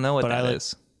I don't know what that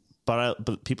is.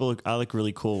 But people, I look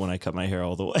really cool when I cut my hair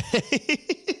all the way.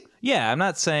 Yeah, I'm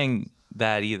not saying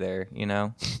that either, you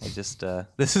know. I just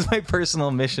this is my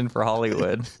personal mission for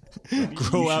Hollywood.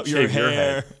 Grow out should your shave your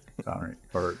hair. head, Konnery,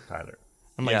 or Tyler.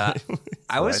 I'm like, Yeah,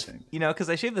 I was, think. you know, because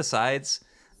I shaved the sides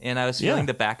and I was feeling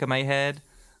the back of my head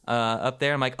up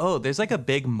there. I'm like, oh, there's like a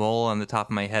big mole on the top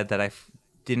of my head that I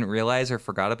didn't realize or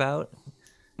forgot about.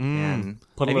 And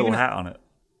Put a I've little even- hat on it.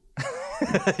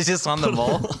 It's just on the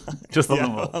mole, Just on yeah, the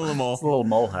mole. on the mole. It's a little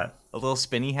mole hat. a little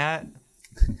spinny hat.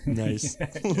 Nice.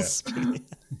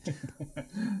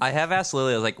 I have asked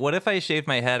Lily, I was like, what if I shaved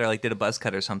my head or like did a buzz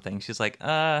cut or something? She's like,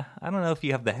 I don't know if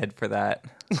you have the head for that.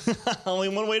 Only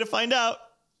one way to find out.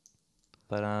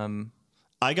 But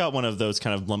I got one of those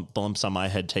kind of bumps on my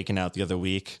head taken out the other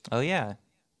week. oh yeah,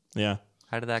 Yeah.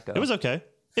 how did that go? It was okay.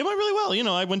 It went really well. You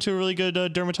know, I went to a really good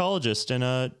dermatologist, and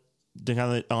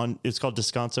it's called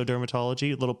Descanso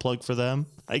Dermatology. A little plug for them,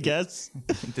 I guess.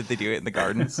 Did they do it in the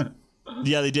gardens?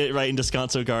 Yeah, they did it right in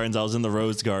Descanso Gardens. I was in the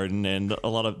Rose Garden, and they had a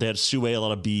lot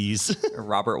of bees.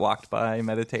 Robert walked by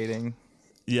meditating.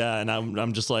 Yeah, and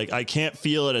I'm just like, I can't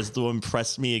feel it, as the woman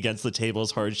pressed me against the table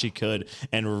as hard as she could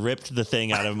and ripped the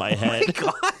thing out of my head.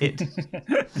 God.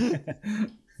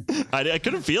 I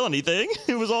couldn't feel anything.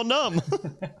 It was all numb.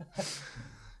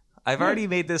 I've already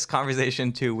made this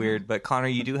conversation too weird, but Connor,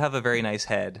 you do have a very nice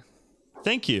head.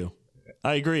 Thank you.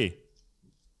 I agree.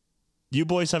 You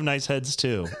boys have nice heads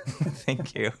too.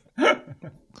 Thank you.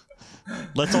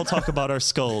 Let's all talk about our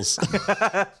skulls.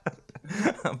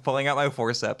 I'm pulling out my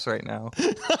forceps right now.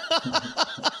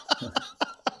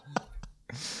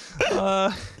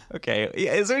 Okay.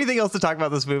 Is there anything else to talk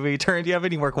about this movie? Tuireann, do you have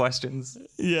any more questions?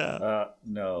 Yeah.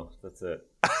 No, that's it.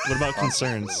 What about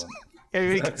concerns? Have you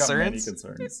any I've got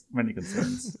concerns? Many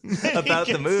concerns. About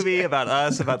the movie, about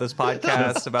us, about this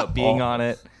podcast, about being on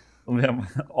it?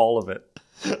 All of it.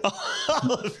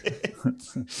 All of it.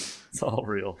 It's all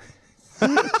real.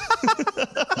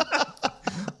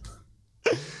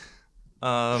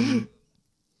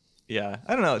 Yeah.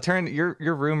 I don't know. Tuireann,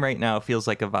 your room right now feels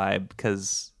like a vibe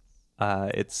because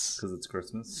it's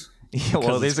Christmas. Yeah,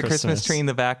 well, there's a Christmas Christmas tree in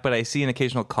the back, but I see an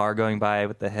occasional car going by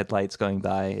with the headlights going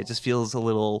by. It just feels a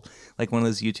little like one of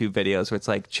those YouTube videos where it's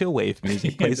like chill wave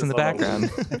music plays in the background.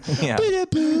 Yeah.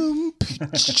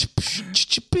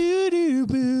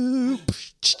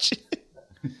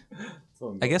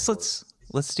 I guess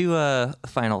let's do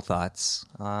final thoughts.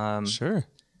 Sure.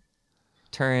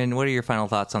 Tuireann, what are your final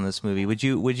thoughts on this movie? Would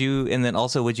you and then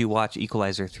also would you watch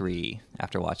Equalizer 3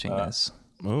 after watching this?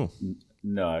 Oh.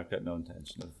 No, I've got no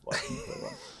intention of watching the third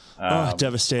one.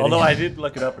 Devastating. Although I did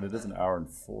look it up, and it is an hour and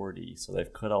 40, so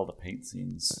they've cut all the paint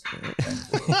scenes.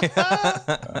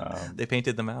 They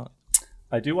painted them out.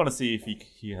 I do want to see if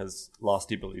he has lost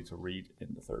the ability to read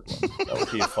in the third one. That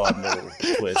would be a fun little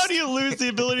twist. How do you lose the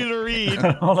ability to read?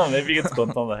 Hold on, maybe he gets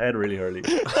bumped on the head really early.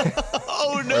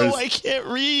 Oh no, I can't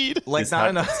read. Like His not hat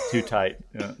enough. got too tight.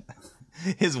 Yeah.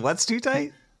 His what's too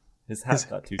tight? His hat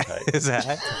got too tight. His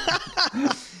hat.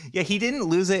 Yeah, he didn't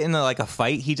lose it in a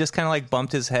fight. He just kind of like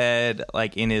bumped his head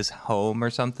like in his home or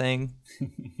something.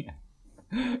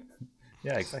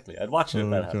 Yeah, exactly. I'd watch it if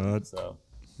that happened. God. So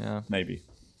Yeah. maybe.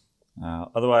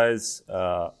 Otherwise,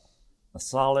 a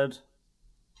solid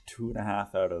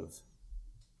 2.5 out of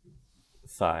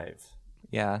 5.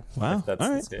 Yeah, Wow. If that's All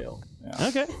the right. scale. Yeah.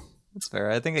 Okay. that's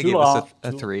fair. I think I Too gave long.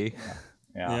 this a 3.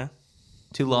 Yeah.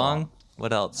 Too long?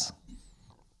 What else?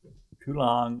 Too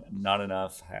long. Not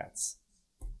enough hats.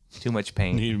 Too much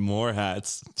paint. Need more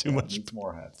hats. Too much. Needs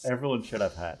more hats. Everyone should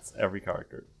have hats. Every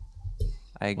character.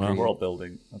 I agree. World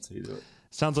building. That's how you do it.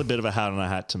 Sounds like a bit of a hat on a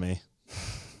hat to me.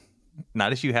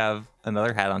 Not if you have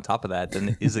another hat on top of that.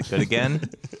 Then is it good again?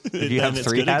 If you Then have it's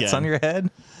 3 good hats again. on your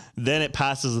head? Then it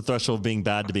passes the threshold of being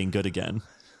bad to being good again.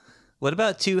 What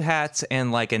about 2 hats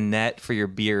and like a net for your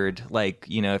beard? Like,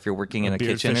 if you're working in a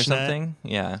beard kitchen or fishnet? something?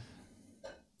 Yeah.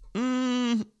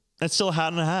 That's still a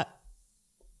hat on a hat.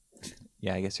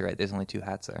 Yeah, I guess you're right. There's only 2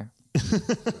 hats there.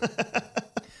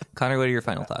 Connor, what are your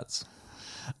final thoughts?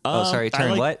 Oh, sorry.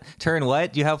 Turn what? Turn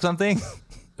what? Do you have something?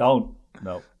 Don't.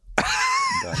 No. I'm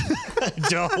done.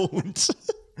 Don't.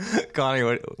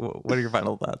 Connor, what are your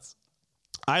final thoughts?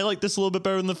 I like this a little bit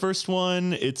better than the first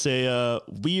one. It's a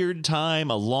weird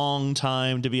time, a long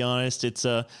time, to be honest.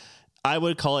 I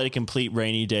would call it a complete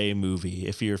rainy day movie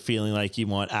if you're feeling like you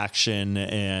want action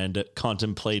and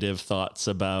contemplative thoughts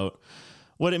about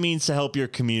what it means to help your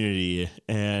community,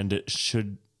 and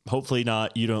should hopefully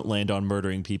not, you don't land on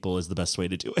murdering people is the best way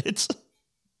to do it.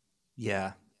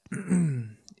 Yeah.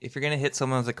 If you're going to hit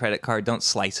someone with a credit card, don't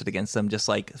slice it against them. Just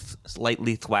like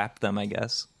slightly thwap them, I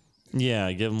guess.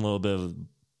 Yeah, give them a little bit of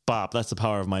bop. That's the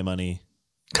power of my money.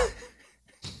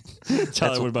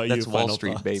 Tyler, what about you? That's Wall Final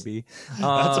Street, thoughts? baby.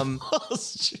 That's Wall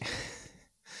Street.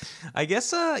 I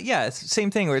guess, yeah, it's the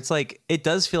same thing where it's like, it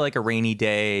does feel like a rainy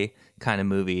day kind of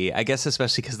movie. I guess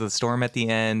especially because of the storm at the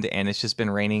end, and it's just been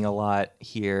raining a lot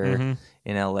here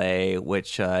in LA,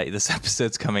 which this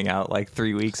episode's coming out like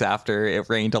 3 weeks after it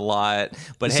rained a lot.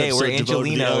 But This hey, we're episode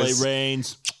devoted to the Angelinos. LA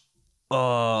rains.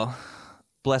 Oh,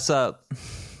 bless up.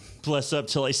 Bless up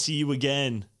till I see you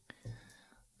again.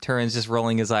 Tuireann's just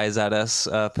rolling his eyes at us,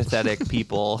 pathetic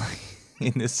people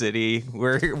in the city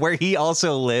where he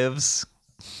also lives.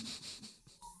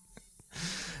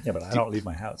 Yeah, but I don't leave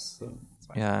my house. So it's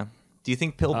fine. Yeah. Do you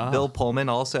think Bill Pullman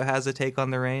also has a take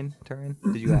on the rain, Tuireann?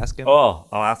 Did you ask him? Oh,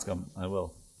 I'll ask him. I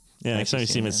will. Yeah, next time you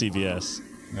see him at CVS.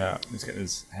 Yeah, he's getting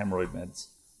his hemorrhoid meds.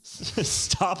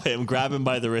 Stop him, grab him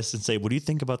by the wrist, and say, "What do you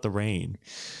think about the rain?"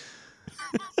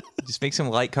 Just make some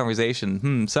light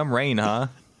conversation. Some rain, huh?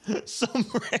 Some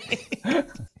rain.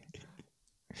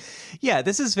 Yeah,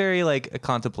 this is very like a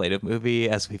contemplative movie,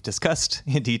 as we've discussed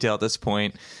in detail at this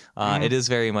point. It is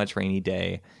very much rainy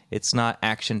day. It's not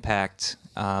action-packed,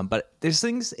 but there's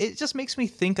things, it just makes me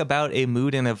think about a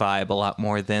mood and a vibe a lot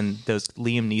more than those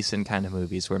Liam Neeson kind of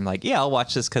movies where I'm like, yeah, I'll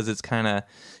watch this because it's kind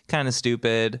of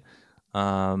stupid.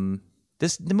 The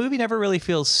movie never really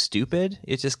feels stupid.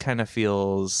 It just kind of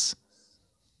feels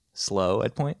slow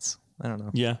at points. I don't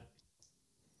know. Yeah,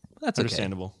 That's okay.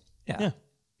 understandable. Yeah.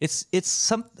 It's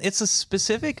a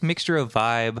specific mixture of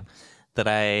vibe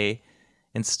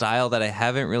and style that I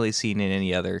haven't really seen in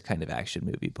any other kind of action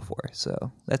movie before.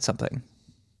 So that's something.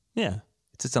 Yeah.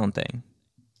 It's its own thing.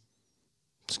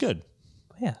 It's good.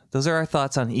 Yeah. Those are our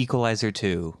thoughts on Equalizer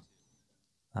 2.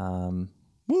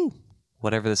 Woo.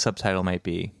 Whatever the subtitle might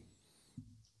be.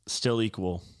 Still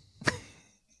equal.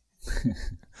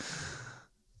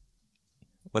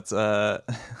 What's I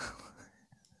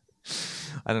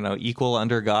don't know, equal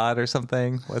under God or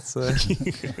something? What's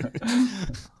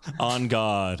On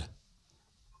God.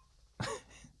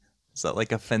 Is that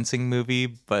like a fencing movie,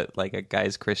 but like a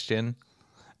guy's Christian?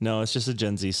 No, it's just a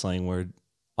Gen Z slang word.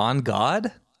 On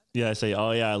God? Yeah, I say,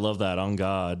 oh yeah, I love that. On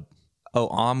God. Oh,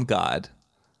 God.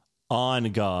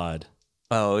 On God.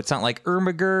 Oh, it's not like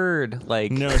Ermagerd.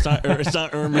 Like No, it's not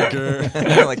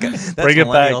Ermagerd. like that's Bring it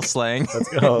millennial back. slang. Let's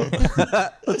go.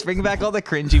 Let's bring back all the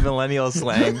cringy millennial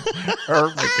slang.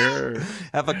 Oh my God.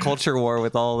 Have a culture war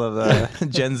with all of the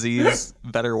Gen Z's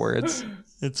better words.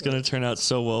 It's going to turn out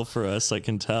so well for us, I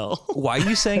can tell. Why are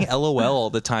you saying LOL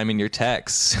all the time in your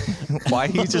texts? Why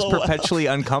are you just LOL. perpetually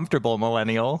uncomfortable,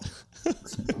 millennial?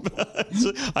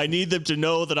 I need them to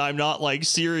know that I'm not like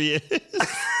serious.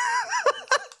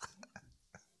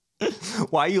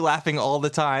 Why are you laughing all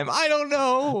the time? I don't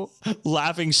know.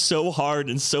 Laughing so hard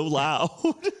and so loud.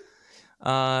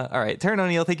 All right. Tuireann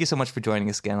O'Neill, thank you so much for joining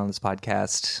us again on this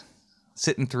podcast.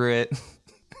 Sitting through it.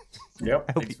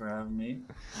 Yep. Thanks for having me.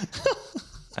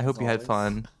 I hope you had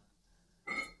fun.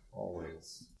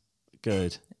 Always.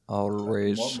 Good.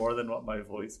 Always. More than what my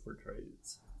voice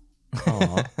portrays.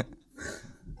 Aw.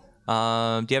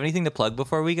 Do you have anything to plug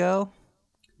before we go?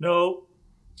 No.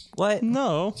 What?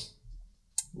 No.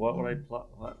 What would I plug?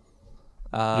 What?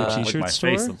 Your Like t-shirt my store?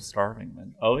 face, I'm starving,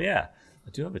 man. Oh yeah, I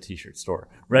do have a t-shirt store.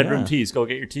 Red Room Yeah. Tees. Go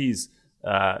get your tees.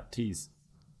 Tees.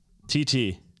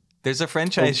 TT. There's a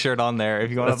franchise shirt on there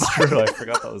if you want to That's buy. true. I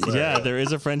forgot that was there. Yeah, there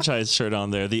is a franchise shirt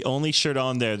on there. The only shirt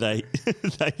on there that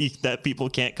that people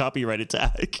can't copyright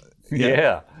attack.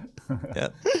 Yeah. Yeah.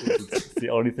 It's the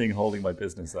only thing holding my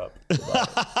business up.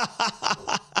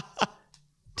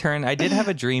 Tuireann, I did have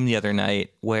a dream the other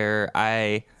night where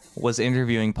I was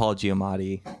interviewing Paul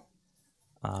Giamatti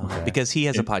because he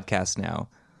has a podcast now.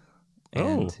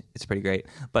 And it's pretty great.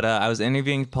 But I was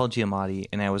interviewing Paul Giamatti,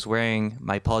 and I was wearing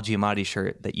my Paul Giamatti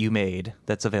shirt that you made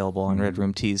that's available on Red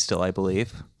Room Tees still, I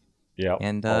believe. Yeah.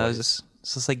 And I was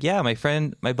just like, yeah, my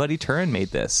buddy Tuireann made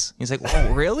this. He's like,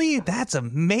 oh, really? That's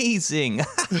amazing. It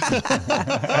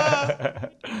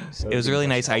was a really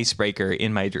nice icebreaker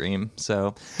in my dream.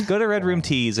 So go to Red Room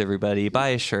Tees, everybody. Buy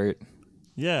a shirt.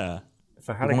 Yeah. If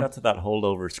I hadn't got to that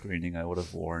holdover screening, I would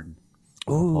have worn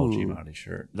a Paul Giamatti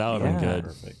shirt. That would have been good.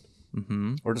 Perfect.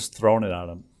 Mm-hmm. Or just thrown it at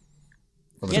him.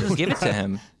 Yeah, just give it to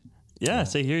him. Yeah,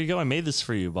 say, here you go. I made this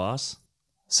for you, boss.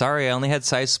 Sorry, I only had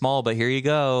size small, but here you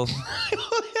go.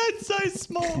 It's so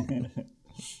small.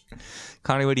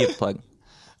 Konnery, what do you have to plug?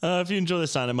 If you enjoy the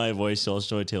sound of my voice, you'll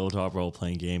enjoy tabletop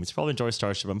role-playing games. You probably enjoy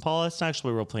Starship Impala. It's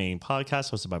actually a role-playing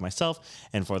podcast hosted by myself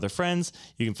and 4 other friends.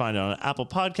 You can find it on Apple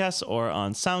Podcasts or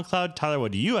on SoundCloud. Tyler,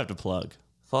 what do you have to plug?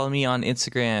 Follow me on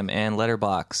Instagram and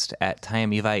Letterboxd at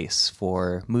Tiami Vice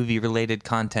for movie-related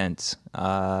content.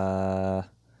 I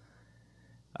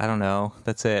don't know.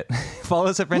 That's it. Follow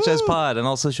us at Friendchise Pod on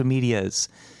all social medias.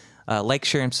 Like,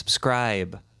 share, and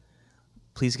subscribe.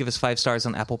 Please give us 5 stars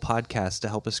on Apple Podcasts to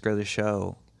help us grow the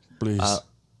show. Please.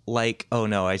 Oh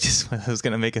no, I was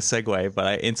going to make a segue, but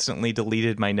I instantly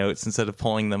deleted my notes instead of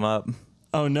pulling them up.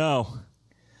 Oh, no.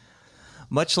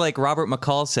 Much like Robert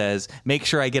McCall says, make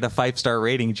sure I get a 5-star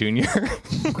rating, Junior.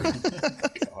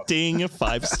 Ding,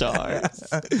 5 stars.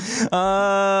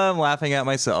 I'm laughing at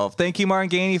myself. Thank you, Martin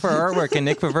Gainey, for our artwork and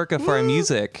Nick Paverka for our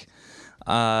music.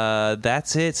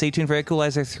 That's it. Stay tuned for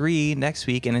Equalizer 3 next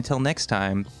week. And until next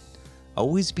time,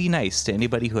 always be nice to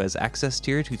anybody who has access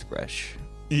to your toothbrush.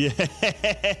 Yeah.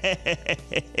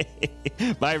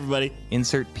 Bye, everybody.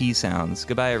 Insert P sounds.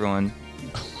 Goodbye, everyone.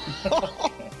 God.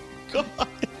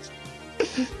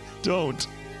 Don't.